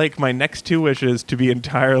 I would like my next 2 wishes to be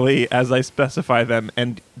entirely as I specify them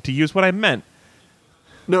and to use what I meant.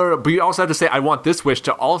 No, but you also have to say, I want this wish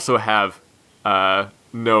to also have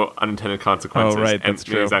no unintended consequences. Oh, right, that's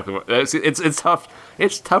true. Exactly. It's tough.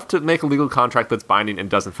 It's tough to make a legal contract that's binding and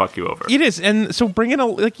doesn't fuck you over. It is, and so bring in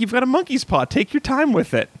you've got a monkey's paw. Take your time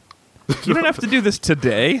with it. You don't have to do this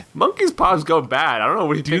today. Monkey's paws go bad. I don't know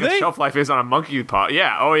what you think the shelf life is on a monkey paw.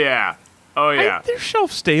 Yeah. Oh yeah. Oh yeah. They're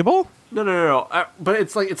shelf stable. No. But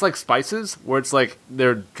it's like spices, where it's like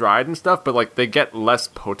they're dried and stuff, but like they get less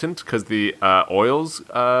potent because the oils.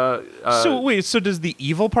 So wait, so does the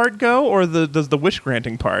evil part go, or does the wish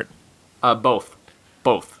granting part? Both.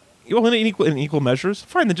 Well, in equal measures.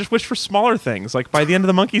 Fine, then just wish for smaller things. Like by the end of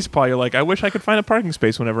the monkey's paw, you're like, I wish I could find a parking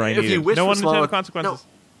space whenever I need it. No unintended consequences. No.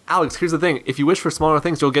 Alex, here's the thing: if you wish for smaller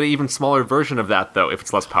things, you'll get an even smaller version of that, though, if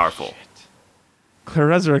it's less powerful.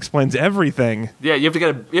 Clareza explains everything. Yeah, you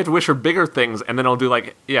have to wish for bigger things, and then I'll do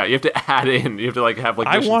you have to add in. You have to have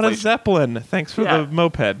I want a Zeppelin. Thanks for the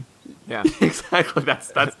moped. Yeah, exactly. That's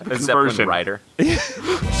the a Zeppelin rider. I wish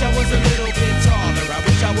I was a little bit taller. I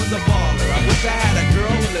wish I was a baller. I wish I had a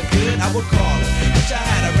girl who looked good. I would call her. Wish I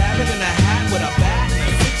had a rabbit in a hat with a bat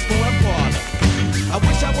and a 6'4" baller. I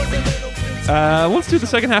wish I was a little bit. Let's do the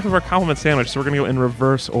second half of our compliment sandwich. So we're gonna go in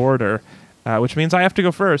reverse order, which means I have to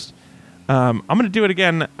go first. I'm gonna do it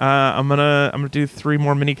again. I'm gonna do 3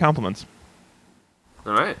 more mini compliments.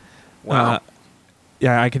 All right. Wow.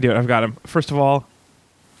 Yeah, I can do it. I've got him. First of all,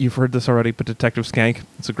 you've heard this already, but Detective Skank.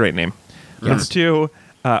 It's a great name. Yes. 2,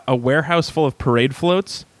 a warehouse full of parade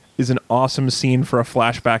floats is an awesome scene for a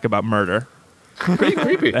flashback about murder. Pretty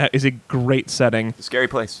creepy. That is a great setting. It's a scary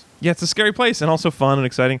place. Yeah, it's a scary place and also fun and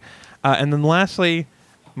exciting. And then lastly,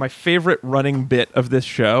 my favorite running bit of this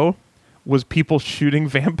show was people shooting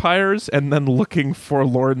vampires and then looking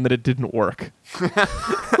forlorn that it didn't work.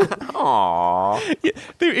 Aww. Yeah,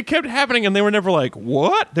 it kept happening and they were never like,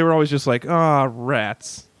 what? They were always just like,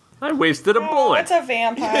 rats. I wasted a bullet. It's a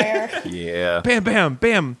vampire. Yeah. Bam, bam,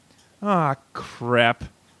 bam. Crap.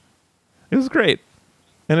 It was great.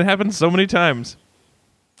 And it happened so many times.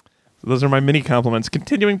 So those are my mini compliments.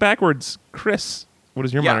 Continuing backwards, Chris, what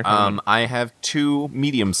is your minor compliment? I have 2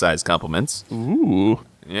 medium-sized compliments. Ooh.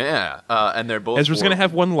 Yeah. And they're both Ezra's going to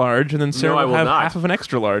have 1 large, and then Sarah No, I will will have not. half of an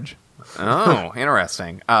extra large. Oh,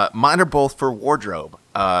 interesting. Mine are both for wardrobe.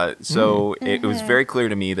 So it was very clear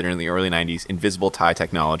to me that in the early 90s, invisible tie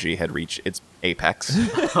technology had reached its apex.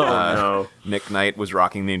 No. Nick Knight was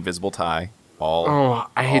rocking the invisible tie. I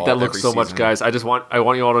hate that look every so much, season. guys. I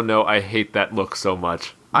want you all to know I hate that look so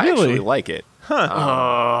much. I Really? actually like it.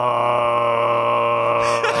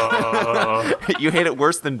 You hate it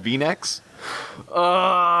worse than V-necks?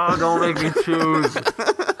 Don't make me choose.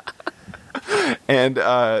 And the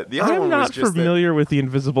other I'm one was not just familiar with the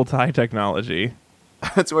invisible tie technology.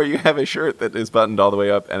 that's where you have a shirt that is buttoned all the way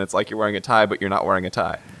up, and it's like you're wearing a tie, but you're not wearing a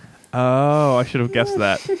tie. Oh, I should have guessed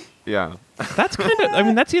that. Yeah. That's kind of, I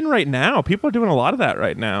mean, that's in right now. People are doing a lot of that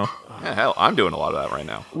right now. Yeah, hell, I'm doing a lot of that right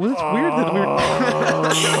now. Well, it's weird that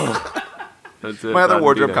we're... That's it. My other Not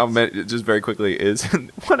wardrobe V-necks. compliment, just very quickly, is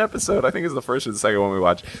in one episode, I think it's the first or the second one we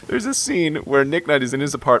watched, there's this scene where Nick Knight is in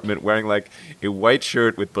his apartment wearing like a white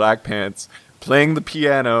shirt with black pants, playing the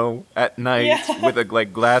piano at night with a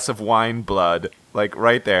like glass of wine blood, like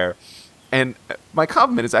right there. And my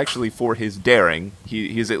compliment is actually for his daring.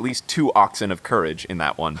 He has at least 2 oxen of courage in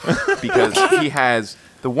that one because he has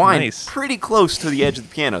the wine Nice. pretty close to the edge of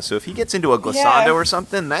the piano. So if he gets into a glissando or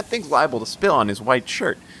something, that thing's liable to spill on his white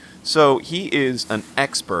shirt. So he is an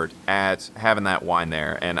expert at having that wine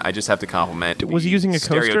there, and I just have to compliment. Was he using a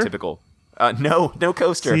coaster? Stereotypical. No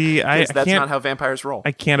coaster. See, 'cause that's can't- not how vampires roll.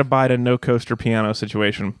 I can't abide a no coaster piano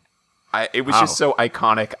situation. It was just so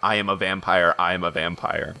iconic. I am a vampire.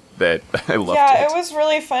 That I loved Yeah, it. it was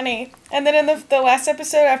really funny. And then in the last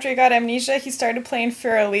episode, after he got amnesia, he started playing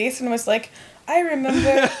Für Elise and was like, I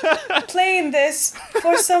remember playing this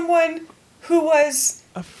for someone who was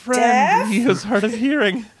A friend, Deaf? he was hard of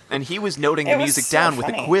hearing. And he was noting It the was music so down with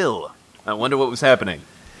a funny. quill. I wonder what was happening.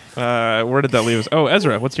 Where did that leave us? Oh,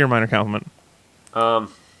 Ezra, what's your minor compliment? So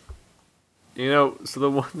the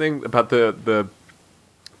one thing about the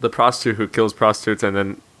prostitute who kills prostitutes and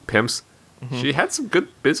then pimps, she had some good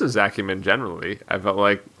business acumen generally. I felt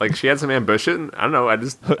like she had some ambition. I don't know. I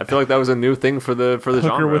feel like that was a new thing for the Hooker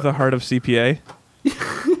genre. with a heart of CPA.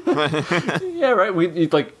 Yeah, right.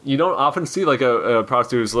 You don't often see like a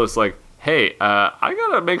prostitute who's just like, hey, I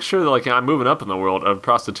gotta make sure that like I'm moving up in the world of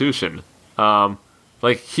prostitution.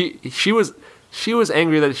 She was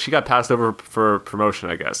angry that she got passed over for promotion,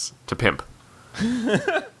 I guess, to pimp.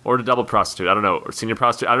 Or to double prostitute. I don't know. Or senior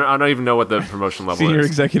prostitute. I don't even know what the promotion level Senior is.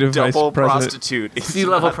 executive vice Double president. prostitute. It's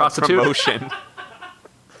C-level not a prostitute? promotion.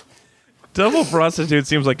 Double prostitute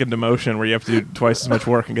seems like a demotion where you have to do twice as much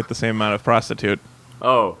work and get the same amount of prostitute.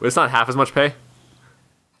 Oh, it's not half as much pay?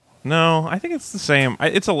 No, I think it's the same.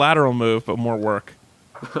 It's a lateral move, but more work.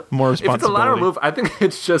 More responsibility. If it's a lateral move, I think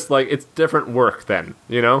it's just like it's different work then,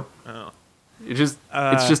 you know? Oh. It's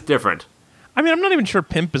just different. I mean, I'm not even sure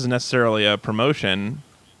pimp is necessarily a promotion.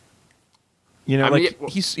 You know, I mean,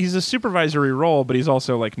 he's a supervisory role, but he's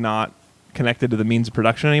also like not connected to the means of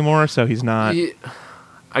production anymore, so he's not.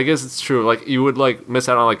 I guess it's true. Like you would like miss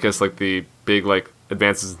out on like guess like the big like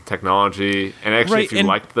advances in technology, and actually Right, if you and-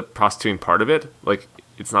 liked the prostituting part of it, like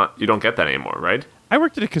it's not you don't get that anymore, right? I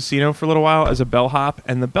worked at a casino for a little while as a bellhop,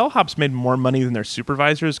 and the bellhops made more money than their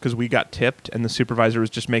supervisors because we got tipped, and the supervisor was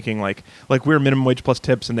just making like we were minimum wage plus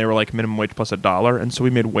tips, and they were like minimum wage plus $1, and so we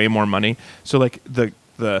made way more money. So like the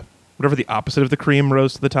whatever the opposite of the cream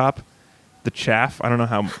rose to the top, the chaff. I don't know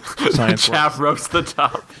how science Chaff works. rose to the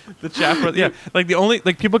top. The chaff. Yeah, like the only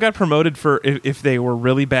like people got promoted for if they were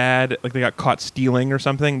really bad, like they got caught stealing or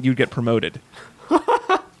something, you'd get promoted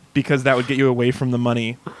because that would get you away from the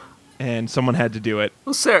money. And someone had to do it.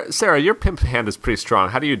 Well, Sarah, your pimp hand is pretty strong.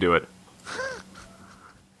 How do you do it?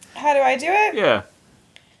 How do I do it?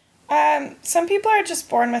 Yeah. Some people are just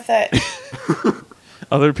born with it.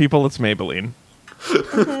 Other people, it's Maybelline.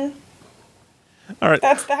 All right.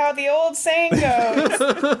 That's how the old saying goes.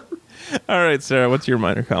 All right, Sarah, what's your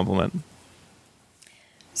minor compliment?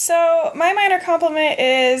 So my minor compliment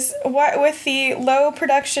is what with the low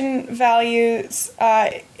production values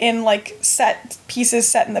in like set pieces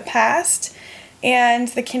set in the past, and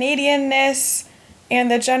the Canadianness and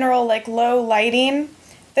the general like low lighting.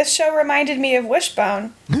 This show reminded me of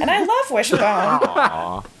Wishbone, and I love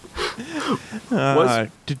Wishbone.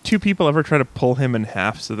 Did 2 people ever try to pull him in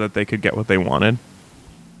half so that they could get what they wanted?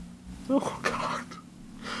 Oh God.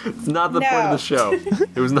 It's not the No. point of the show.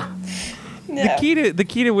 It was not. No. The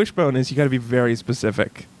key to Wishbone is you got to be very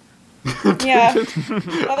specific. Yeah.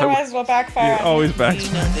 Otherwise, we'll backfire. on Always back.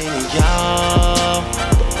 Nothing to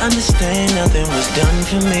y'all. Understand nothing was done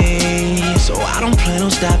for me, so I don't plan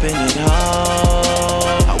on stopping at all.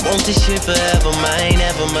 I want this shit forever, mine,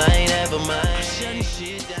 ever mine, ever mine. Shutting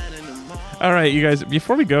shit down in the mall. All right, you guys,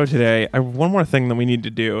 before we go today, I have one more thing that we need to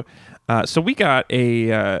do. So we got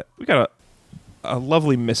a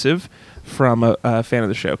lovely missive from a fan of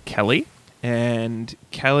the show, Kelly, and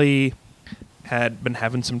Kelly had been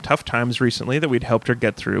having some tough times recently that we'd helped her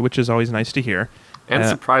get through, which is always nice to hear. And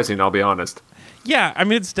surprising, I'll be honest. Yeah, I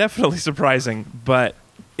mean, it's definitely surprising, but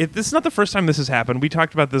this is not the first time this has happened. We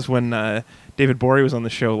talked about this when David Borey was on the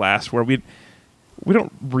show last, where we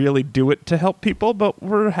don't really do it to help people, but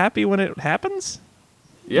we're happy when it happens.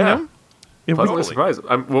 Yeah. You know? Pleasantly surprised.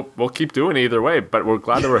 We'll keep doing it either way, but we're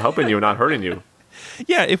glad that we're helping you and not hurting you.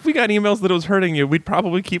 Yeah, if we got emails that it was hurting you, we'd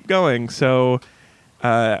probably keep going. So,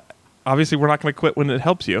 obviously, we're not going to quit when it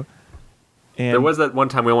helps you. And There was that one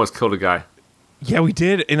time we almost killed a guy. Yeah, we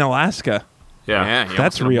did in Alaska. Yeah. he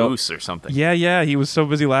That's almost hit real. a moose or something. Yeah, he was so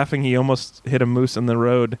busy laughing he almost hit a moose on the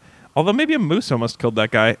road. Although maybe a moose almost killed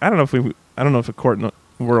that guy. I don't know if a court in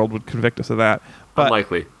the world would convict us of that. But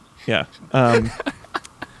Unlikely. yeah.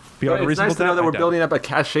 It's nice to know that we're building up a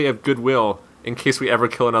cachet of goodwill in case we ever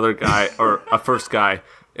kill another guy or a first guy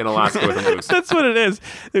in Alaska with a moose. That's what it is.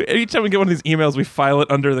 Every time we get one of these emails, we file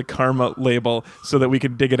it under the karma label so that we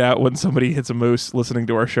can dig it out when somebody hits a moose listening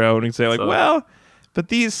to our show, and we can say but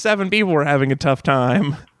these 7 people were having a tough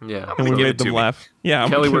time. Yeah. And we Give made it to them me. laugh. Yeah,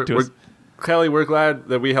 Kelly, give it to us. Kelly, we're glad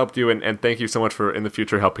that we helped you, and thank you so much for in the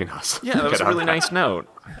future helping us. Yeah, that was Get a really out. nice note.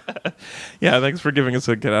 Yeah, thanks for giving us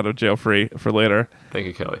a get out of jail free for later. Thank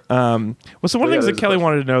you, Kelly. Well, so one of the things there's that a Kelly question.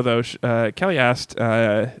 wanted to know, though, Kelly asked,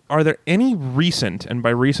 are there any recent, and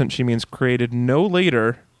by recent she means created no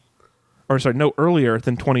earlier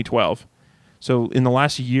than 2012? So in the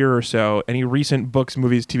last year or so, any recent books,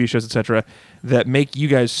 movies, TV shows, etc., that make you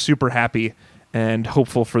guys super happy and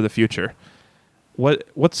hopeful for the future?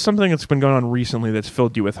 What's something that's been going on recently that's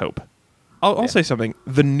filled you with hope? I'll say something.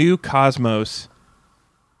 The new Cosmos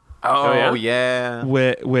Oh, yeah.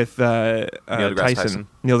 with Neil deGrasse Tyson.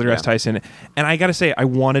 Neil deGrasse Yeah. Tyson. And I got to say, I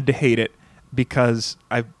wanted to hate it because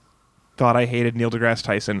I thought I hated Neil deGrasse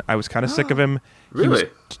Tyson. I was kind of sick of him. Really?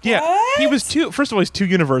 He was What? first of all, he's too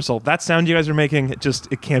universal. That sound you guys are making,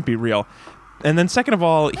 it can't be real. And then second of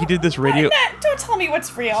all, he did this radio... Don't tell me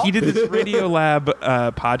what's real. He did this Radio Lab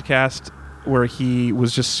podcast where he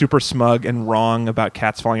was just super smug and wrong about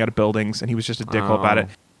cats falling out of buildings, and he was just a dickhole about it.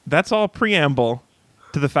 That's all preamble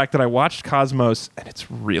to the fact that I watched Cosmos, and it's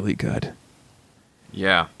really good.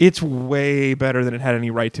 Yeah. It's way better than it had any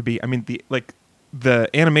right to be. I mean, the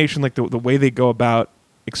animation, the way they go about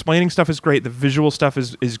explaining stuff is great. The visual stuff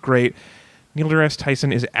is great. Neil deGrasse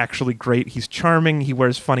Tyson is actually great. He's charming. He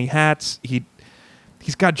wears funny hats.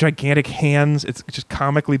 He's got gigantic hands. It's just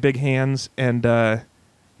comically big hands, and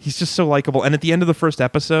he's just so likable. And at the end of the first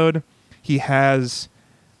episode, he has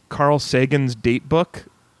Carl Sagan's date book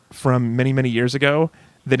from many, many years ago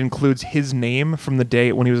that includes his name from the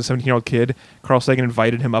day when he was a 17-year-old kid. Carl Sagan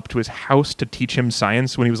invited him up to his house to teach him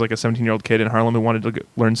science when he was like a 17-year-old kid in Harlem who wanted to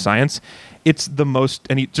learn science. It's the most,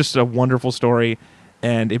 and just a wonderful story,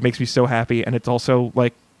 and it makes me so happy. And it's also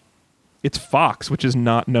it's Fox, which is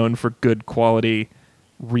not known for good quality,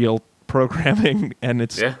 real programming, and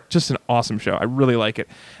it's just an awesome show. I really like it.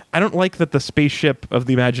 I don't like that the spaceship of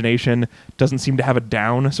the imagination doesn't seem to have a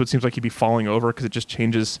down, so it seems like he'd be falling over because it just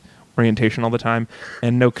changes orientation all the time,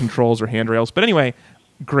 and no controls or handrails. But anyway,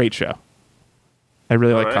 great show. I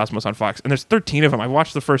really like Cosmos on Fox. And there's 13 of them. I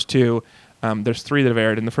watched the first 2. There's 3 that have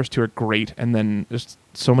aired, and the first 2 are great, and then there's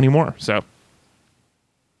so many more. So,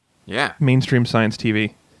 Yeah. mainstream science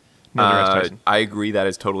TV. Neil deGrasse Tyson. I agree that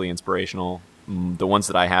is totally inspirational. The ones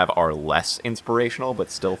that I have are less inspirational, but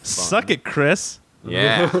still fun. Suck it, Chris.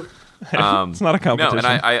 Yeah. It's not a competition. No,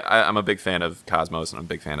 and I'm a big fan of Cosmos, and I'm a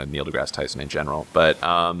big fan of Neil deGrasse Tyson in general. But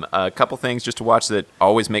a couple things just to watch that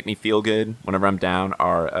always make me feel good whenever I'm down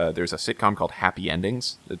are there's a sitcom called Happy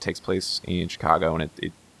Endings that takes place in Chicago, and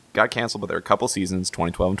it got canceled, but there are a couple seasons,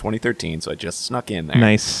 2012 and 2013, so I just snuck in there.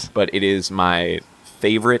 Nice. But it is my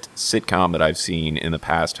favorite sitcom that I've seen in the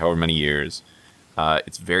past however many years.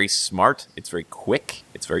 It's very smart, it's very quick,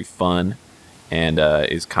 it's very fun, and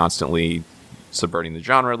is constantly subverting the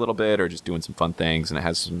genre a little bit or just doing some fun things. And it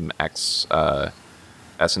has some SNL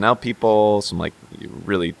people, some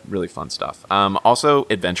really, really fun stuff. Also,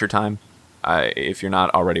 Adventure Time. If you're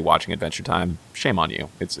not already watching Adventure Time, shame on you.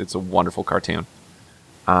 It's a wonderful cartoon.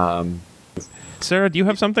 Sarah, do you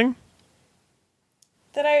have something?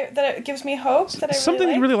 That gives me hope. That I Something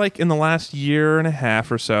really you really like in the last year and a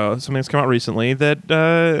half or so. Something that's come out recently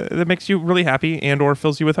that makes you really happy and or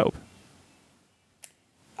fills you with hope.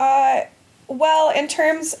 Well, in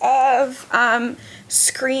terms of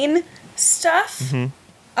screen stuff,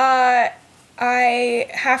 I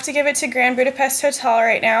have to give it to Grand Budapest Hotel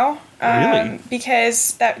right now. Really?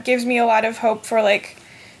 Because that gives me a lot of hope for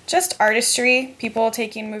just artistry, people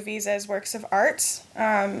taking movies as works of art.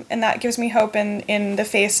 And that gives me hope in the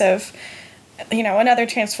face of, another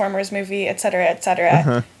Transformers movie, et cetera, et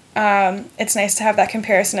cetera. It's nice to have that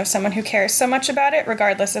comparison of someone who cares so much about it,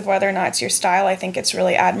 regardless of whether or not it's your style. I think it's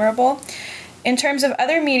really admirable. In terms of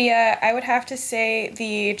other media, I would have to say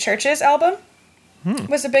the Churches album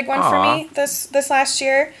was a big one for me this last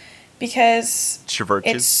year, because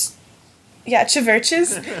Churches.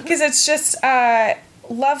 Churches, because it's just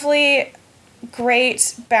lovely, great,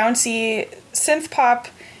 bouncy synth pop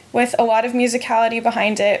with a lot of musicality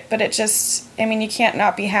behind it, but it just, you can't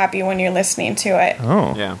not be happy when you're listening to it.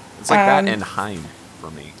 Oh. Yeah. It's like that and Haim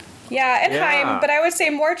for me. Yeah, and Haim, but I would say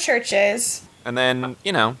more Churches. And then,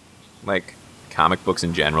 like comic books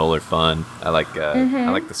in general are fun. I like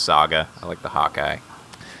the Saga. I like the Hawkeye.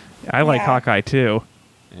 I like Hawkeye too.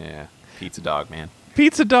 Yeah. Pizza Dog, man.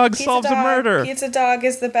 Pizza Dog solves a murder. Pizza Dog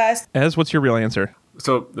is the best. Ez, what's your real answer?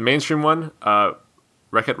 So the mainstream one,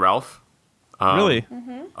 Wreck-It Ralph. Really?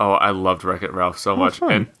 Oh, I loved Wreck-It Ralph so much.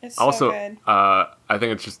 Fun. And It's so also, good. I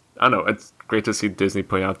think it's just, I don't know, it's great to see Disney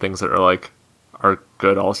putting out things that are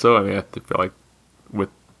good also. I feel like with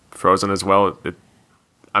Frozen as well,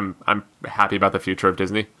 I'm happy about the future of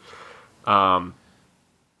Disney. On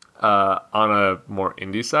a more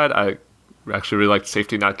indie side, I actually really liked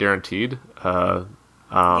Safety Not Guaranteed.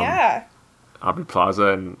 Yeah. Aubrey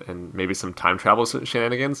Plaza and maybe some time travel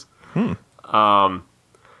shenanigans.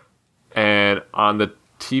 And on the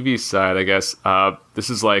TV side, I guess this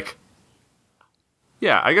is I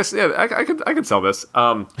could sell this.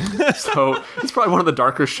 So it's probably one of the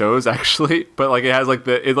darker shows actually, but it has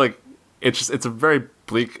it's a very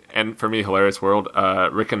bleak and for me hilarious world.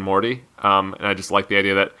 Rick and Morty, and I just like the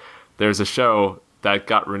idea that there's a show that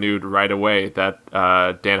got renewed right away that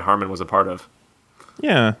Dan Harmon was a part of.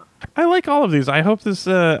 Yeah. I like all of these. I hope this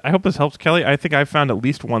helps Kelly. I think I found at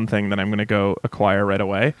least one thing that I'm going to go acquire right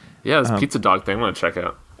away. Yeah, this Pizza Dog thing I'm going to check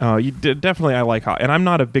out. Oh, you definitely. I like and I'm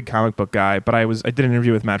not a big comic book guy, but I did an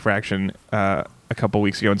interview with Matt Fraction a couple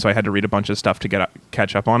weeks ago, and so I had to read a bunch of stuff to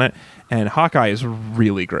catch up on it. And Hawkeye is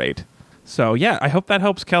really great. So yeah, I hope that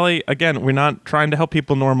helps Kelly. Again, we're not trying to help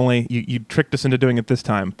people normally. You tricked us into doing it this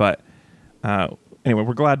time, but anyway,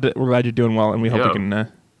 we're glad you're doing well, and we hope we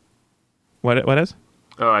can. What is?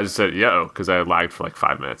 Oh, I just said yo because I lagged for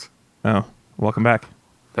 5 minutes. Oh, welcome back.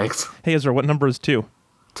 Thanks. Hey Ezra, what number is 2?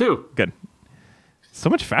 2. Good. So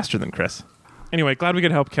much faster than Chris. Anyway, glad we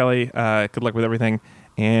could help Kelly. Good luck with everything.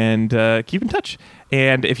 And keep in touch.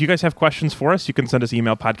 And if you guys have questions for us, you can send us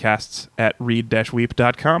email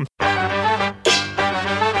podcasts@read-weep.com.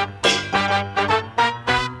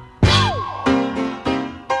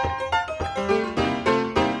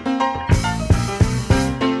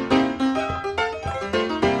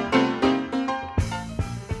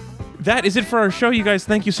 That is it for our show, you guys.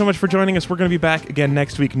 Thank you so much for joining us. We're going to be back again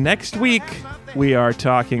next week. Next week, we are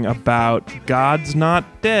talking about God's Not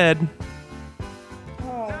Dead.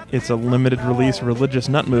 It's a limited release religious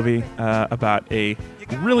nut movie about a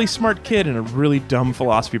really smart kid and a really dumb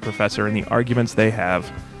philosophy professor and the arguments they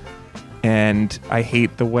have. And I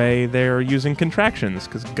hate the way they're using contractions,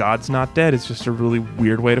 because God's not dead is just a really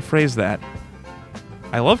weird way to phrase that.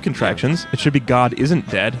 I love contractions. It should be God isn't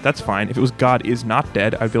dead. That's fine. If it was God is not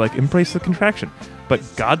dead, I'd be like, embrace the contraction. But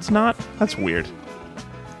God's not? That's weird.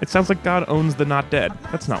 It sounds like God owns the not dead.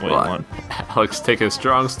 That's not what I want. Alex taking a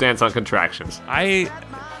strong stance on contractions.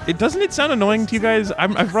 Doesn't it sound annoying to you guys?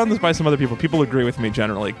 I've run this by some other people. People agree with me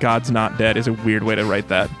generally. God's not dead is a weird way to write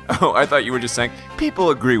that. Oh, I thought you were just saying, people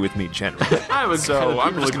agree with me generally. I'm just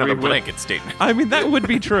going to have a blanket statement. I mean, that would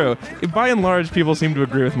be true. By and large, people seem to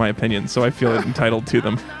agree with my opinions, so I feel entitled to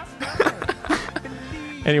them.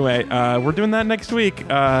 Anyway, we're doing that next week.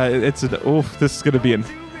 This is going to be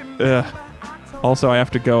also, I have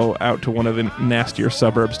to go out to one of the nastier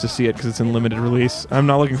suburbs to see it because it's in limited release. I'm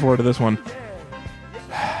not looking forward to this one.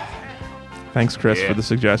 Thanks, Chris, for the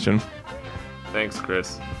suggestion. Thanks,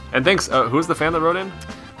 Chris. And thanks, who's the fan that wrote in?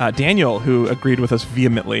 Daniel, who agreed with us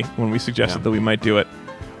vehemently when we suggested that we might do it.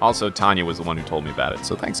 Also, Tanya was the one who told me about it,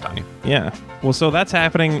 so thanks, Tanya. Yeah. Well, so that's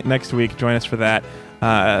happening next week. Join us for that.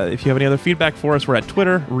 If you have any other feedback for us, we're at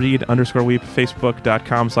Twitter, read_weep,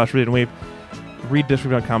 facebook.com/readandweep,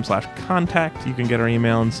 read-weep.com/contact. You can get our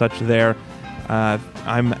email and such there.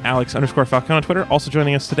 I'm Alex_Falcon on Twitter. Also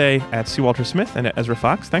joining us today at C. Walter Smith and at Ezra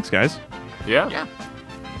Fox. Thanks, guys. Yeah.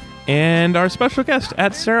 And our special guest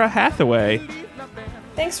at Sarah Hathaway.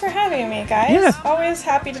 Thanks for having me, guys. Yeah. Always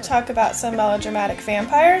happy to talk about some melodramatic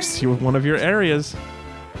vampires. See, one of your areas.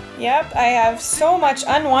 Yep, I have so much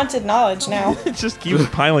unwanted knowledge now. It just keeps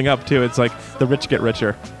piling up, too. It's like the rich get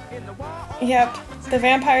richer. Yep, the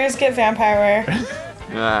vampires get vampirer.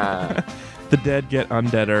 The dead get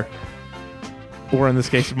undeader. Or in this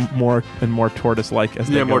case, more and more tortoise-like as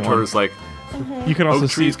they go more on. tortoise-like. You can also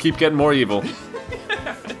Oak trees see keep getting more evil.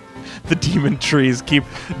 the demon trees keep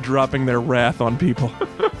dropping their wrath on people.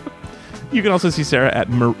 You can also see Sarah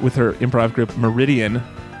with her improv group Meridian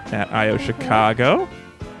at IO Chicago.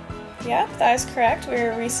 Yep, that is correct. We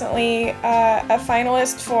were recently a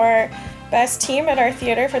finalist for Best Team at our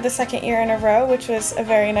theater for the second year in a row, which was a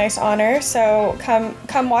very nice honor. So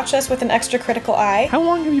come watch us with an extra critical eye. How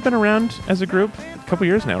long have you been around as a group? A couple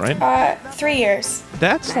years now, right? 3 years.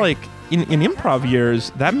 That's like, in improv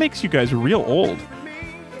years, that makes you guys real old.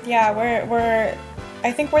 Yeah,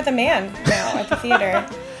 I think we're the man now at the theater.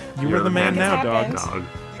 You're the man now, happened. dog.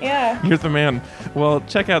 Yeah. You're the man. Well,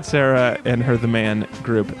 check out Sarah and her The Man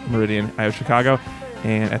group, Meridian, IO Chicago,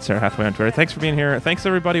 and at Sarah Hathaway on Twitter. Thanks for being here. Thanks,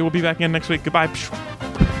 everybody. We'll be back again next week. Goodbye. Gotta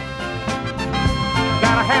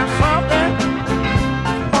have something